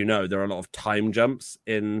 as you know, there are a lot of time jumps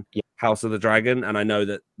in Yeah. House of the Dragon, and I know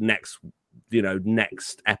that next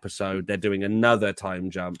episode they're doing another time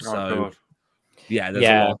jump. Oh, So God. yeah, there's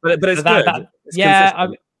Yeah. a lot, but it's But good. It's yeah,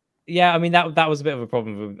 consistent. I mean that was a bit of a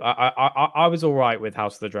problem. I was all right with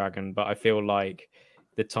House of the Dragon, but I feel like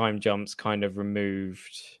the time jumps kind of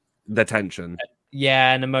removed The tension.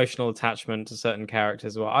 an emotional attachment to certain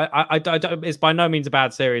characters. Well, I don't, it's by no means a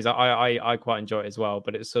bad series. I quite enjoy it as well,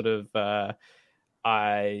 but it's sort of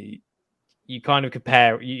you kind of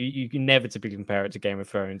compare you inevitably compare it to Game of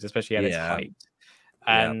Thrones, especially at its Yeah. height,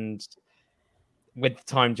 and with the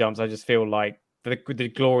time jumps, I just feel like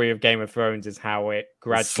the glory of Game of Thrones is how it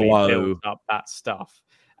gradually Slow. builds up that stuff.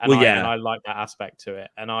 And Well, and I like that aspect to it.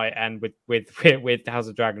 And with House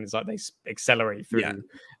of Dragon, it's like they accelerate through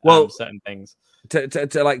certain things.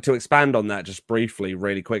 To expand on that just briefly,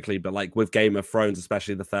 really quickly, but like with Game of Thrones,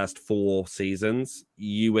 especially the first 4 seasons,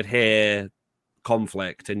 you would hear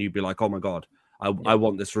conflict and you'd be like, oh my God, I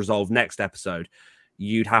want this resolved next episode.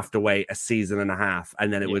 You'd have to wait a season and a half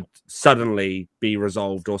and then it would suddenly be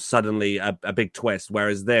resolved or suddenly a big twist.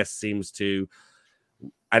 Whereas this seems to,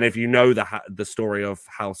 and if you know the story of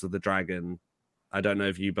House of the Dragon, I don't know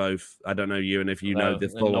you and if you know the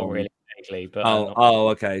full not on. really vaguely, but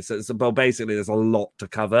Okay. So but basically there's a lot to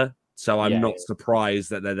cover. So I'm not surprised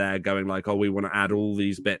that they're there going like, oh, we want to add all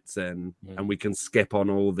these bits in and we can skip on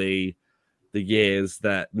all the years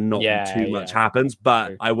that not too much happens. But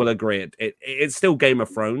True. I will agree, it's still Game of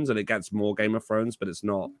Thrones and it gets more Game of Thrones, but it's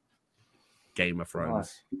not Game of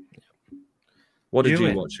Thrones. What did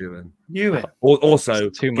you watch, Ewan? Also,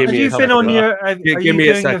 too give much. me a Have you been on second. your? Give me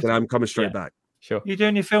a second. I'm coming straight back. Sure. You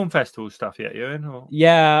doing your film festival stuff yet, Ewan? Or?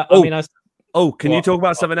 Yeah. Oh. I mean, Can you talk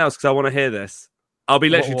about something else? Because I want to hear this. I'll be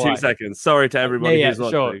literally 2 seconds. Sorry to everybody who's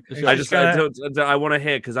watching. Sure. I just I want to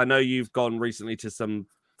hear because I know you've gone recently to some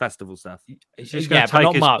festival stuff. He's just going to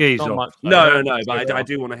take his skis off. No. But I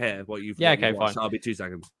do want to hear what you've. Yeah. what Okay. you've watched. Fine. I'll be 2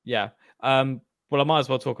 seconds. Yeah. Well, I might as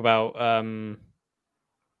well talk about.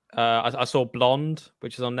 I saw Blonde,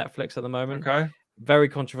 which is on Netflix at the moment. Okay. Very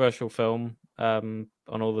controversial film. On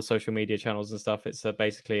all the social media channels and stuff. It's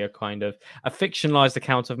basically a kind of a fictionalized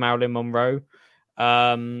account of Marilyn Monroe.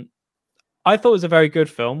 I thought it was a very good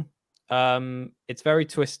film. It's very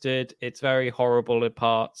twisted. It's very horrible in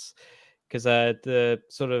parts because the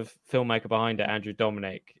sort of filmmaker behind it, Andrew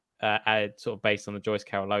Dominic, sort of based on the Joyce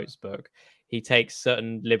Carol Oates book, he takes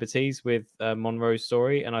certain liberties with Monroe's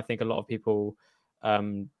story, and I think a lot of people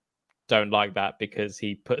don't like that because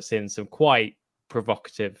he puts in some quite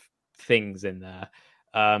provocative things in there.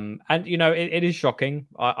 And it is shocking.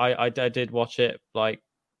 I did watch it like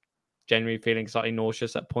genuinely feeling slightly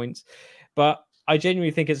nauseous at points, but I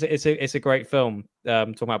genuinely think it's a great film.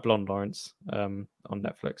 Talking about Blonde, Lawrence, on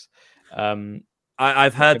Netflix.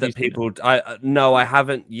 I've heard that people. I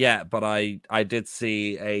haven't yet, but I did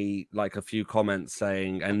see a few comments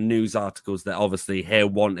saying and news articles that obviously here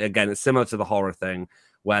again. It's similar to the horror thing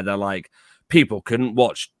where they're like people couldn't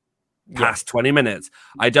watch past 20 minutes.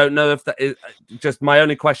 I don't know if that is just my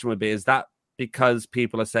only question would be: is that because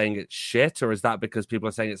people are saying it's shit, or is that because people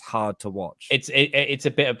are saying it's hard to watch? It's a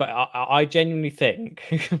bit, but I genuinely think,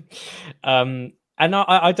 and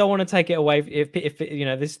I don't want to take it away.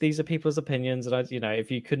 If these are people's opinions, and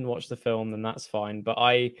if you couldn't watch the film, then that's fine. But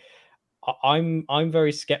I'm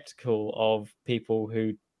very skeptical of people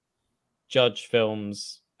who judge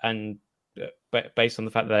films and based on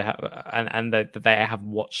the fact that they have and that they have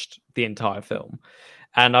watched the entire film.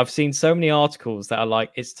 And I've seen so many articles that are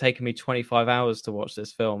like, it's taken me 25 hours to watch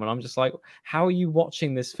this film. And I'm just like, how are you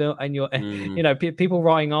watching this film? And you're, people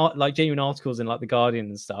writing like genuine articles in like The Guardian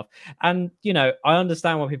and stuff. And, I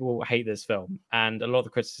understand why people hate this film. And a lot of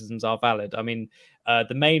the criticisms are valid. I mean,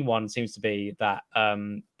 the main one seems to be that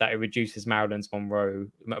that it reduces Marilyn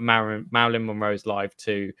Monroe's life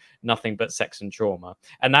to nothing but sex and trauma.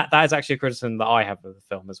 And that is actually a criticism that I have of the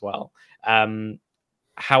film as well.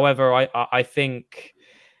 However, I think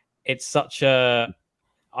it's such a...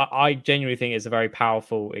 I genuinely think it's a very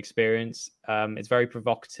powerful experience. It's very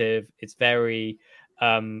provocative. It's very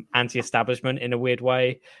anti-establishment in a weird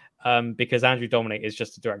way, because Andrew Dominic is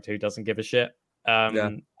just a director who doesn't give a shit.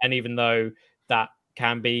 And even though that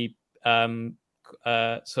can be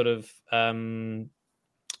sort of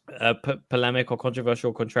polemic or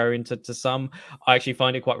controversial, contrarian to some. I actually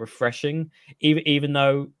find it quite refreshing, even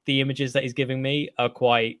though the images that he's giving me are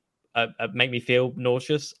quite make me feel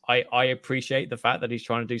nauseous. I appreciate the fact that he's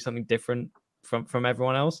trying to do something different from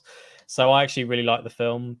everyone else. So I actually really like the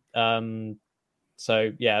film.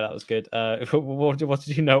 So yeah, that was good. What did you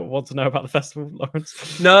want to know about the festival,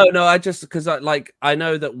 Lawrence? No, I just because I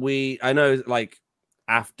know like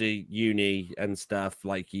after uni and stuff,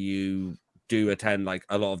 like you do attend like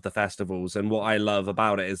a lot of the festivals, and what I love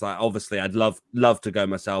about it is like obviously I'd love to go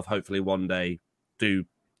myself. Hopefully one day do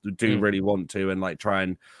really want to and like try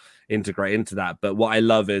and integrate into that. But what I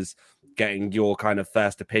love is getting your kind of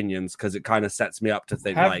first opinions, because it kind of sets me up to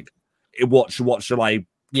think what should I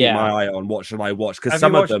keep my eye on, what should I watch, because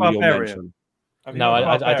some of them you'll mention. No,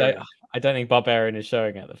 I don't think Barbarian is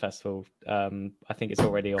showing at the festival. I think it's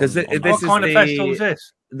already on. Because what kind of festival is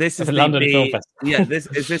this? This is the London Film Festival. Yeah, is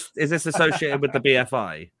this associated with the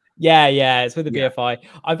BFI? Yeah, it's with the BFI.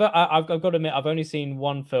 I've got to admit, I've only seen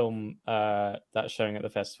one film that's showing at the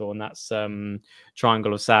festival, and that's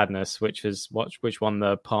Triangle of Sadness, which won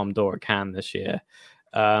the Palme d'Or at Cannes this year.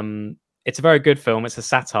 It's a very good film. It's a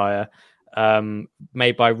satire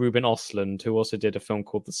made by Ruben Östlund, who also did a film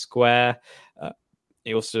called The Square.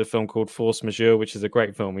 He also did a film called Force Majeure, which is a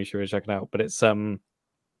great film. You should really check it out. But it's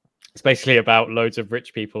basically about loads of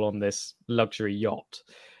rich people on this luxury yacht.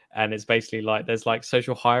 And it's basically like there's like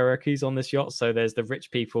social hierarchies on this yacht. So there's the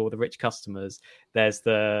rich people, the rich customers. There's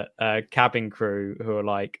the cabin crew who are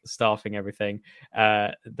like staffing everything.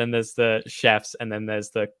 Then there's the chefs, and then there's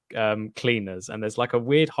the cleaners. And there's like a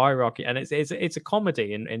weird hierarchy. And it's a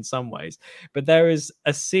comedy in some ways. But there is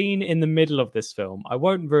a scene in the middle of this film. I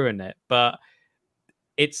won't ruin it, but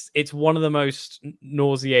it's one of the most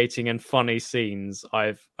nauseating and funny scenes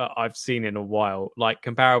I've seen in a while. Like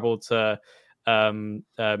comparable to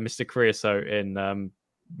Mr. Creosote in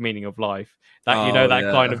Meaning of Life. That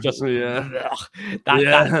kind of just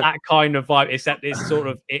that kind of vibe. Except it's sort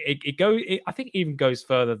of I think it even goes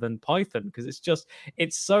further than Python, because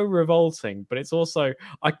it's so revolting, but it's also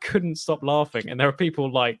I couldn't stop laughing, and there are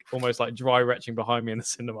people like almost like dry retching behind me in the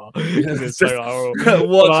cinema. It's so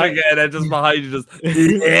watching it, and they're just behind you, just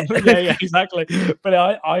yeah, exactly. But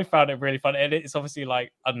I found it really fun, and it's obviously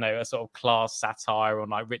like I don't know, a sort of class satire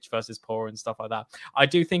on like rich versus poor and stuff like that. I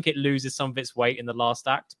do think it loses some of its weight in the last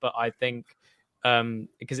act, but I think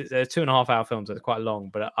because it's a 2.5 hour film, so it's quite long.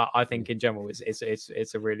 But I think in general,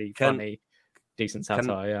 it's a really funny, decent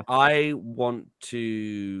satire. Yeah. I want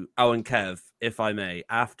to. Oh, and Kev, if I may,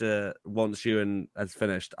 once Ewan has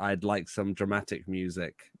finished, I'd like some dramatic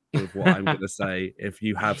music with what I'm going to say. If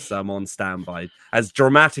you have some on standby, as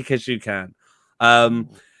dramatic as you can.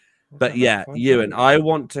 But yeah, Ewan, I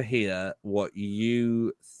want to hear what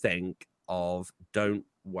you think of Don't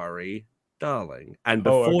Worry, Darling. And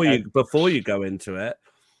before you go into it,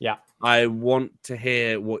 I want to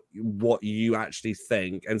hear what you actually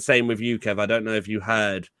think. And same with you, Kev. I don't know if you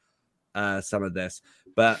heard some of this,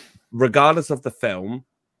 but regardless of the film,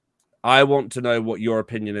 I want to know what your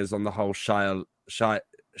opinion is on the whole Shia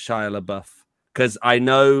LaBeouf, because I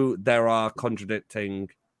know there are contradicting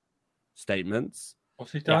statements.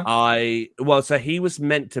 What's he done? So he was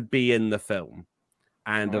meant to be in the film.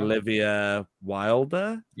 And Olivia Wilde.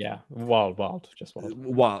 Olivia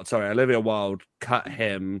Wilde cut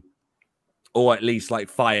him, or at least like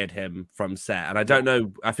fired him from set. And I don't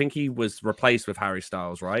know. I think he was replaced with Harry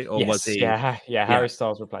Styles, right? Or was he? Yeah. Harry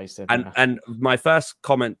Styles replaced him. And my first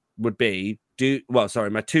comment would be,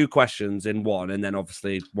 my two questions in one, and then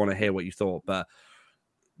obviously want to hear what you thought. But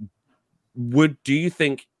what do you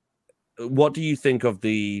think of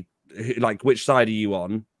the, like, which side are you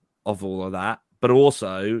on of all of that? But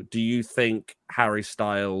also, do you think Harry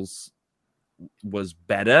Styles was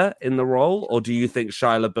better in the role, or do you think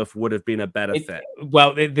Shia LaBeouf would have been a better fit?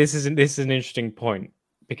 Well, this is an interesting point,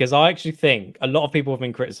 because I actually think a lot of people have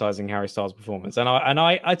been criticizing Harry Styles' performance, and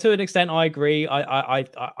I to an extent I agree. I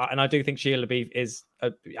do think Shia LaBeouf is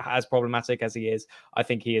as problematic as he is. I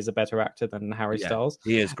think he is a better actor than Harry Styles.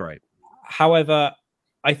 He is great. However,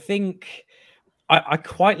 I think I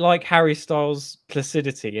quite like Harry Styles'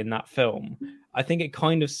 placidity in that film. I think it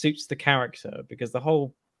kind of suits the character, because the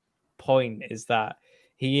whole point is that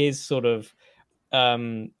he is sort of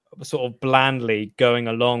blandly going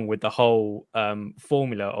along with the whole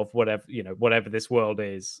formula of whatever this world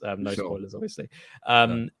is. No spoilers, obviously.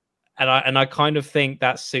 And I kind of think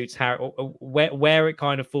that suits Harry. Where it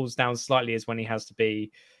kind of falls down slightly is when he has to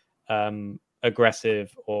be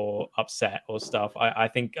aggressive or upset or stuff. I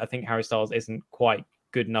think Harry Styles isn't quite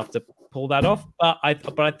good enough to pull that off. But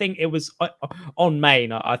I think it was on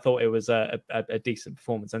main. I thought it was a decent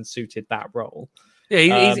performance and suited that role.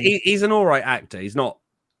 Yeah, he's an all right actor. He's not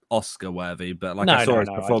Oscar worthy, but like I saw his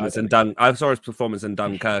performance in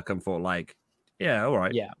Dunkirk and thought like, yeah, all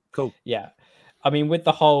right, yeah, cool. Yeah, I mean, with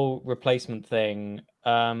the whole replacement thing,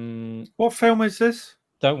 what film is this?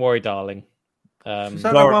 Don't Worry, Darling. Is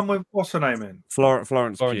that the one with what's her name in?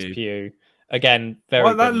 Florence Pugh. Again, very.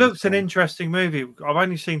 Well, that looks an interesting movie. I've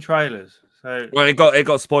only seen trailers, so well, it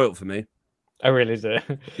got spoiled for me. I really do.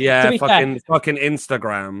 Yeah, fucking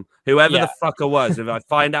Instagram. Whoever the fucker was, if I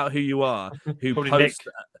find out who you are, who posts.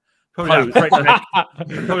 Probably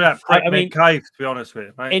that prick Nick Cave, to be honest with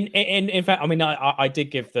you, mate. In fact, I mean, I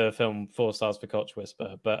did give the film 4 stars for Koch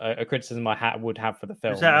Whisper, but a criticism I would have for the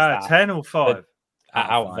film is that out of 10 or 5?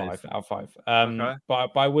 Out of 5. Okay.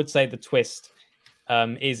 But I would say the twist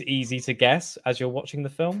is easy to guess as you're watching the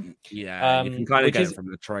film. Yeah, you can kind of get it from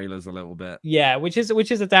the trailers a little bit. Yeah, which is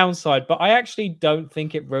a downside, but I actually don't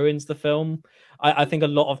think it ruins the film. I think a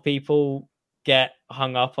lot of people get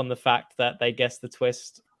hung up on the fact that they guess the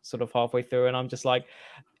twist sort of halfway through, and I'm just like,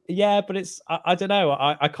 yeah, but it's I don't know.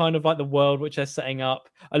 I kind of like the world which they're setting up.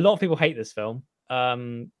 A lot of people hate this film.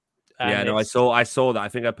 Yeah, no, I saw that. I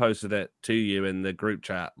think I posted it to you in the group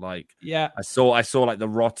chat. Like, yeah, I saw like the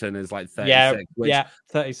Rotten is like 36. Yeah,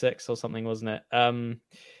 36 or something, wasn't it?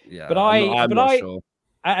 Yeah, but I'm not sure.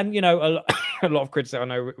 And you know, a lot of critics I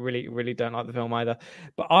know really don't like the film either.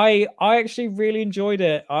 But I actually really enjoyed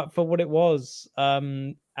it for what it was.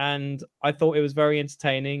 And I thought it was very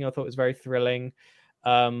entertaining. I thought it was very thrilling.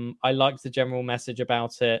 I liked the general message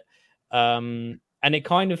about it. And it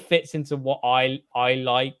kind of fits into what I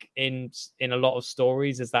like in a lot of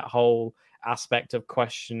stories, is that whole aspect of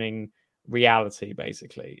questioning reality,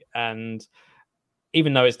 basically. And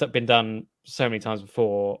even though it's been done so many times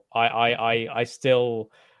before, I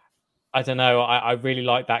still, I don't know, I really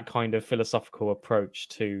like that kind of philosophical approach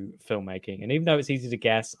to filmmaking. And even though it's easy to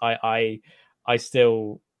guess, I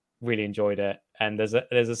still really enjoyed it. And there's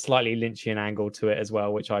a slightly Lynchian angle to it as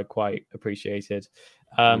well, which I quite appreciated.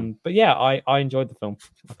 But yeah, I enjoyed the film.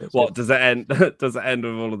 What does it end? Does it end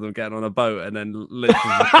with all of them getting on a boat and then Lynch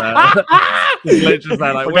is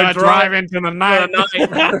there like, we're driving into the night.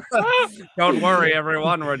 Don't worry,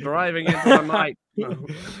 everyone, we're driving into the night.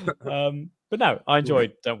 But no, I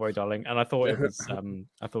enjoyed Don't Worry, Darling, and I thought it was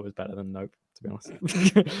better than Nope, to be honest.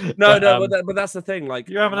 but that's the thing. Like,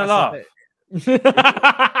 you're having a laugh.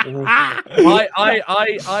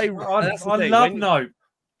 I love Nope.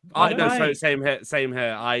 I know, so same here.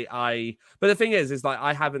 But the thing is like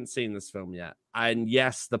I haven't seen this film yet, and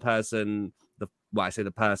yes, the fucker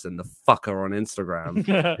on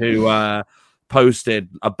Instagram who posted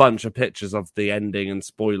a bunch of pictures of the ending and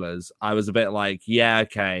spoilers. I was a bit like, yeah,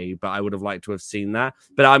 okay, but I would have liked to have seen that.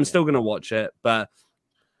 But I'm still gonna watch it. But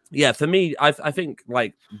yeah, for me, I think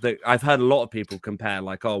like I've heard a lot of people compare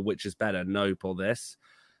like, oh, which is better, Nope or this?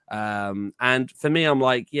 And for me, I'm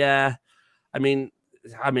like, yeah, I mean,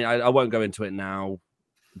 I won't go into it now,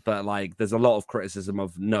 but like, there's a lot of criticism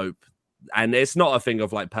of Nope, and it's not a thing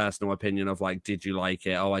of like personal opinion of like, did you like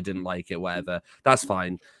it? Oh, I didn't like it, whatever. That's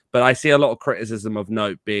fine. But I see a lot of criticism of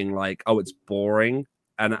Nope being like, oh, it's boring.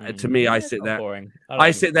 And to me, I sit there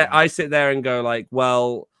and go like,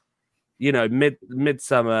 well, you know,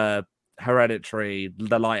 Midsummer, Hereditary,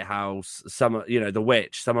 The Lighthouse, The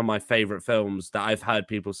Witch, some of my favorite films that I've heard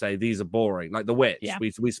people say these are boring. Like The Witch,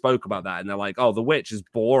 we spoke about that, and they're like, "Oh, The Witch is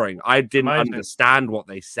boring." I didn't understand what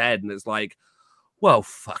they said, and it's like, well,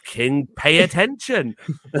 fucking pay attention.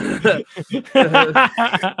 Like, they need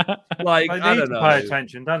to pay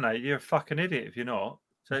attention, don't they? You're a fucking idiot if you're not.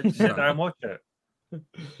 So just sit there and watch it.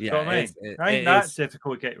 Yeah, what I mean? It ain't that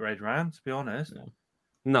difficult to get your head around, to be honest.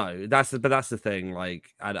 No, that's the thing.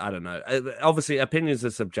 Like, I don't know. Obviously, opinions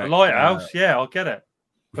are subjective. The Lighthouse, yeah, I'll get it.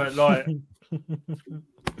 But like,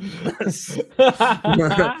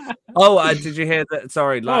 did you hear that?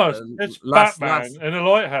 Sorry, it's Batman in a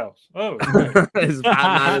lighthouse. Oh, it's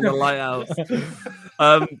Batman in the lighthouse.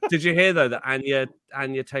 Did you hear though that Anya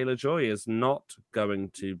Taylor-Joy is not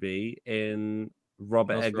going to be in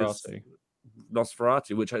Robert Eggers'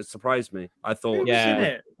 Nosferatu, which has surprised me. I thought, who's in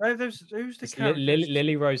it? Who's the character?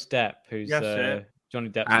 Lily Rose Depp, who's Johnny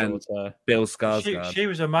Depp's daughter. Bill Skarsgård. She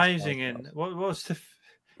was amazing in what was the?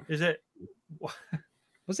 Is it?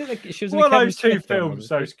 Was it like she was? What are those two films?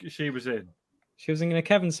 She was in. She was in a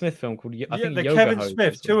Kevin Smith film called I think the Yoga Kevin Hose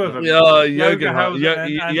Smith, two of them. Yeah, Yoga Hose. I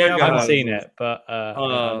haven't seen it, but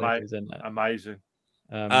amazing.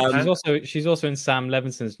 She's also in Sam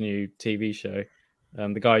Levinson's new TV show.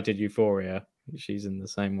 The guy who did Euphoria. She's in the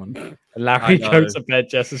same one. Larry goes to bed.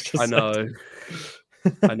 Jess is just. I know.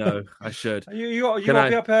 I know. I should. You got Can to I-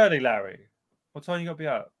 be up early, Larry. What time you got to be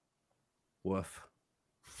up? Woof.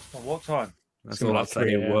 Oh, what time? That's It's gonna all be I'll like say.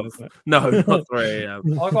 3 a.m., Woof. isn't it? No, not 3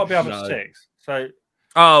 a.m. I got to be up No. at 6. So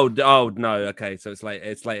Oh no. Okay, so it's late.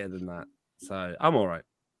 It's later than that. So I'm all right.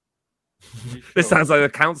 This sounds like a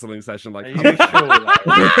counselling session. Like, Are you sure, Larry?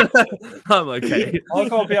 I'm okay. I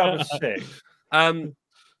got to be up at 6.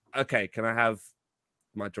 Okay. Can I have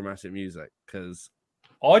my dramatic music? Because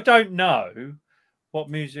I don't know what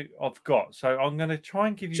music I've got, so I'm going to try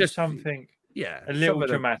and give you Just- something yeah, a little something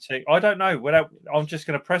dramatic. I don't know. I'm just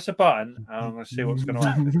going to press a button and I'm going to see what's going to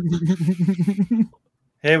happen.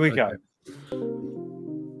 Here we go.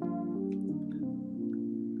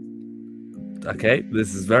 Okay,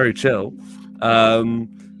 this is very chill.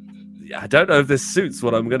 I don't know if this suits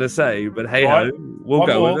what I'm going to say, but hey ho, Right. we'll One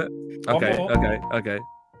go more. with it. Okay, more. okay.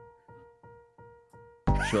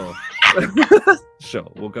 Sure.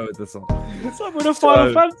 Sure, we'll go with this one. It's like with a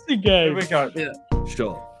Final Fantasy Here game. we go.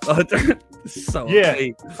 Sure. So Yeah.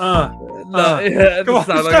 okay. Come It on,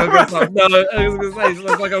 sounds like I'm gonna start. No, I was gonna say it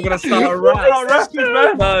looks like I'm gonna start a rap. Start rapping,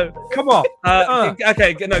 man. No. Come on.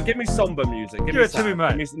 Okay, no, give me somber music. Give Give me it to sad. me,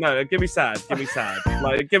 mate. Give me sad. Give me sad.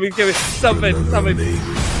 Like, give me something.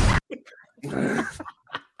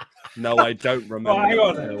 No, I don't remember. Oh, hang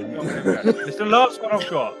on. the film. It's the last one I've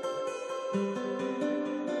got.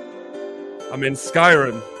 I'm in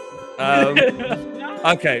Skyrim.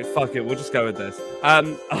 Okay, fuck it. We'll just go with this.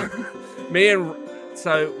 Me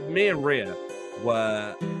and Rhea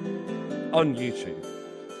were on YouTube,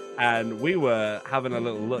 and we were having a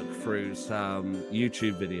little look through some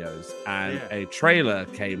YouTube videos, and a trailer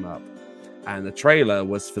came up, and the trailer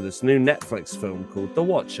was for this new Netflix film called The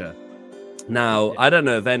Watcher. Now, I don't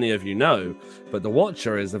know if any of you know, but The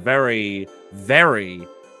Watcher is a very, very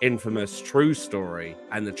infamous true story,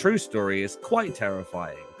 and the true story is quite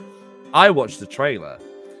terrifying. I watched the trailer,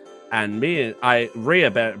 and Rhea,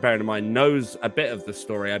 bearing in mind, knows a bit of the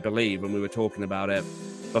story, I believe, when we were talking about it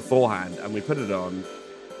beforehand, and we put it on.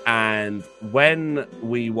 And when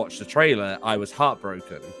we watched the trailer, I was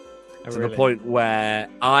heartbroken to the point where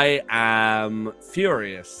I am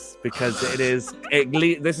furious because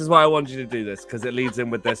this is why I want you to do this, because it leads in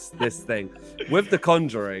with this thing with the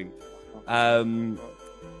Conjuring, and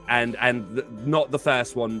not the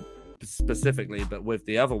first one specifically, but with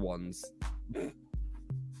the other ones.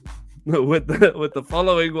 with the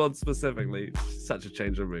following one specifically, such a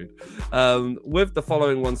change of mood. With the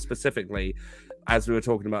following one specifically, as we were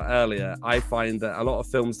talking about earlier, I find that a lot of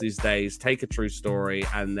films these days take a true story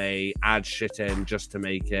and they add shit in just to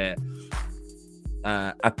make it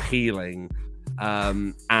appealing.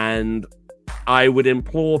 And I would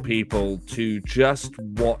implore people to just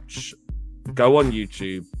go on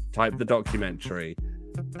YouTube, type the documentary,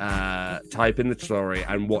 type in the story,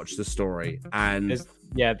 and watch the story. And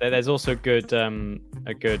there's also a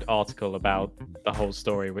good article about the whole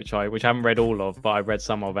story, which I haven't read all of, but I read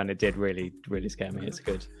some of, and it did really, really scare me. It's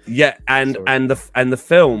good. Yeah, and story. the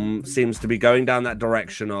film seems to be going down that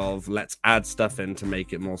direction of let's add stuff in to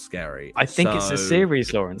make it more scary. I think it's a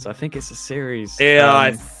series, Lawrence. I think it's a series.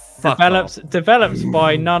 Yeah, developed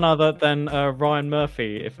by none other than Ryan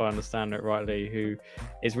Murphy, if I understand it rightly, who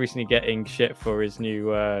is recently getting shit for his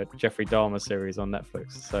new Jeffrey Dahmer series on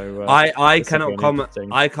Netflix. So I cannot comment.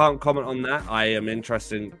 I can't comment on that. I am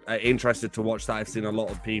interested to watch that. I've seen a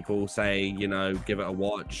lot of people say, give it a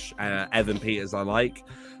watch. Evan Peters I like,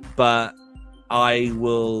 but I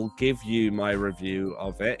will give you my review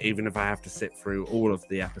of it, even if I have to sit through all of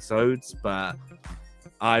the episodes. But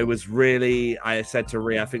I said to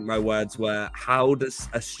Rhea, I think my words were, how does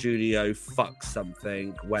a studio fuck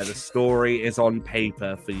something where the story is on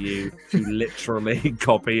paper for you to literally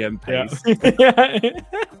copy and paste? Yeah.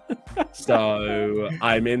 So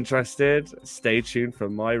I'm interested. Stay tuned for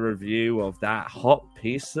my review of that hot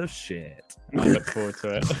piece of shit. I look forward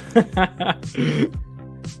to it.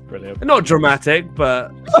 Brilliant. Not dramatic,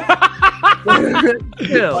 but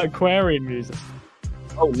still. Like Aquarian music.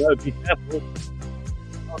 Oh no, be careful.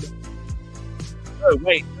 No,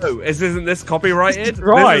 wait, no. Isn't this copyrighted?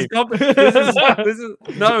 Right. This is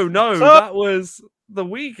no. That was The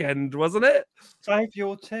Weeknd, wasn't it? Save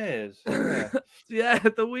your tears. Yeah,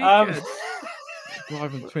 The Weeknd.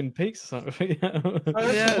 Driving Twin Peaks or something.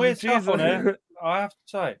 There's some weird stuff on it, I have to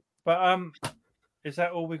say. But is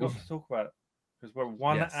that all we got to talk about? Because we're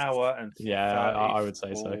 1 hour and I would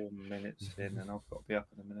say so. minutes in, and I've got to be up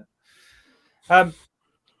in a minute.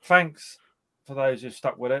 Thanks for those who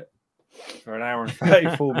stuck with it for an hour and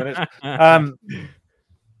 34 minutes.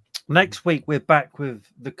 Next week we're back with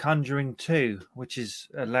The Conjuring 2, which is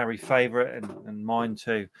a Larry favourite and mine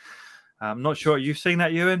too. I'm not sure. You've seen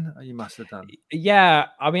that, Ewan? You must have done. Yeah,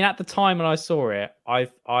 I mean, at the time when I saw it, I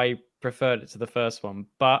preferred it to the first one,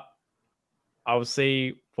 but I will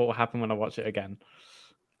see what will happen when I watch it again.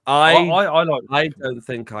 I don't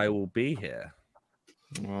think I will be here.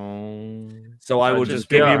 So I will just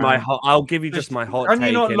give you my hot. I'll give you just my hot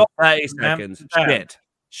take in 30 seconds.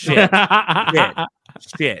 Shit.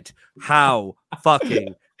 How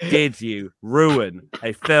fucking did you ruin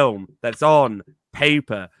a film that's on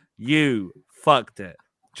paper? You fucked it.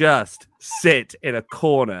 Just sit in a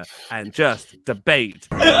corner and just debate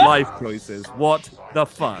life choices. What the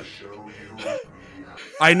fuck?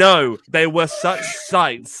 I know they were such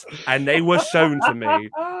sights and they were shown to me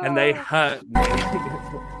and they hurt me.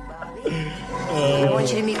 I want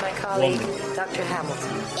you to meet my colleague, Dr.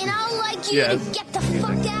 Hamilton. And I'd like you to get the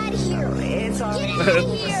fuck out of here. It's all Get out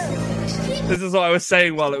of here. This is what I was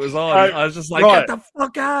saying while it was on. I was just like, get the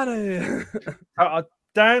fuck out of here.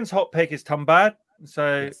 Dan's hot pick is Tumbad.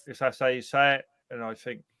 So if that's how you say it, and I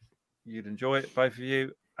think you'd enjoy it, both of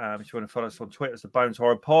you. If you want to follow us on Twitter, it's the Bones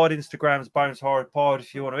Horror Pod. Instagram's Bones Horror Pod.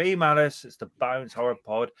 If you want to email us, it's the Bones Horror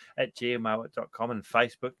Pod @gmail.com, and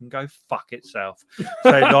Facebook can go fuck itself.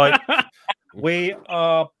 So, we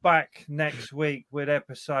are back next week with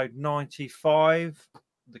episode 95,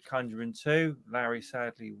 The Conjuring 2. Larry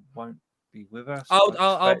sadly won't be with us.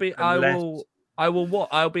 I'll be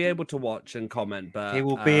able to watch and comment, but he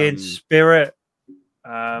will be in spirit.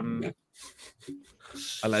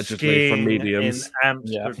 Allegedly from mediums in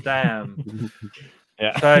Amsterdam.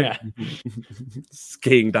 Yeah.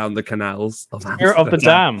 Skiing down the canals of the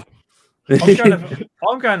dam.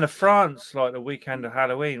 I'm going to France like the weekend of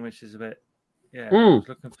Halloween, which is a bit. I was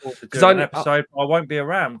looking forward to doing an episode. I won't be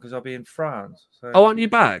around because I'll be in France. So. Oh, aren't you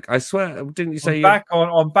back? I swear, didn't you say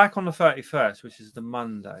I'm back on the 31st, which is the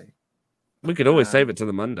Monday. We could always save it to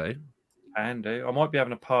the Monday. And do. I might be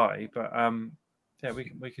having a party, but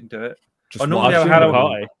we can do it. We normally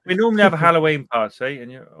have a Halloween party, and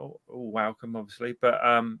you're all welcome, obviously. But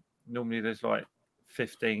normally there's like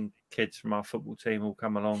 15 kids from our football team all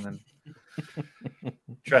come along and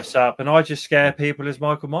dress up, and I just scare people as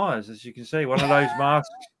Michael Myers. As you can see, one of those masks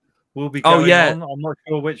will be going on. I'm not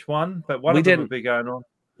sure which one, but one of them will be going on.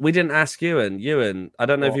 We didn't ask Ewan. I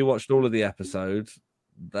don't know if you watched all of the episodes,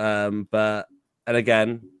 but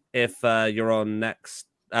again, if you're on next.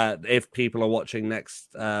 If people are watching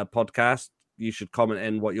next podcast, you should comment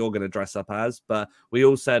in what you're going to dress up as. But we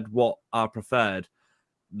all said what our preferred,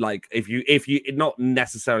 like if you not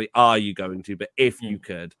necessarily are you going to, but if you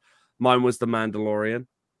could. Mine was the Mandalorian.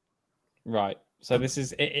 Right. So this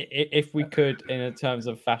is if we could in terms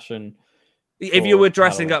of fashion. If you were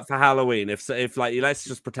dressing up for Halloween, if like let's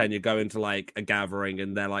just pretend you're going to like a gathering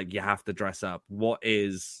and they're like you have to dress up. What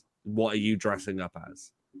are you dressing up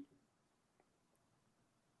as?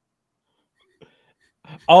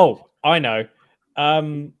 Oh, I know.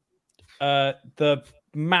 The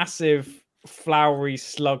massive flowery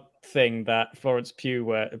slug thing that Florence Pugh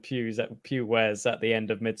wears at the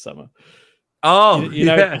end of Midsummer. Oh, you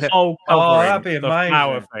know, the whole covering, that'd be amazing.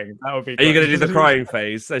 Flower thing. That would be. Are you going to do the crying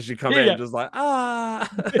face as you come in, just like That'd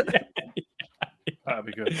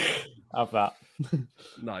be good. Have that.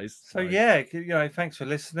 Nice. So thanks for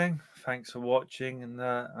listening. Thanks for watching, and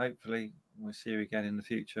hopefully we'll see you again in the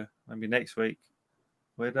future. Maybe next week.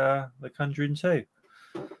 With The Conjuring 2.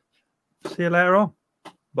 See you later on.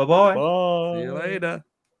 Bye-bye. Bye. See you later.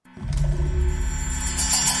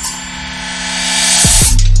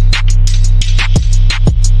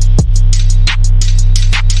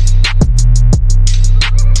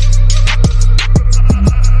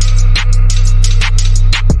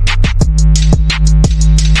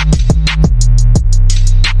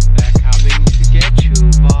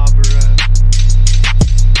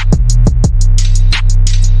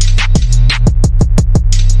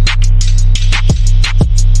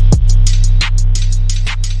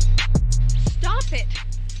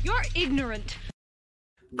 Ignorant.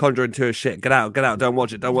 Conjuring 2 is shit. Get out. Don't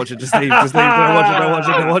watch it. Just leave. Don't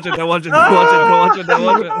watch it.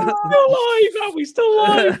 Are we still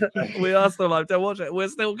live? We are still live. Don't watch it. We're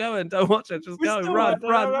still going. Don't watch it. Just go. Run.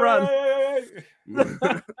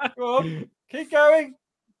 Go on. Keep going.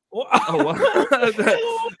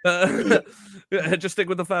 Just stick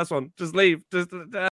with the first one. Just leave.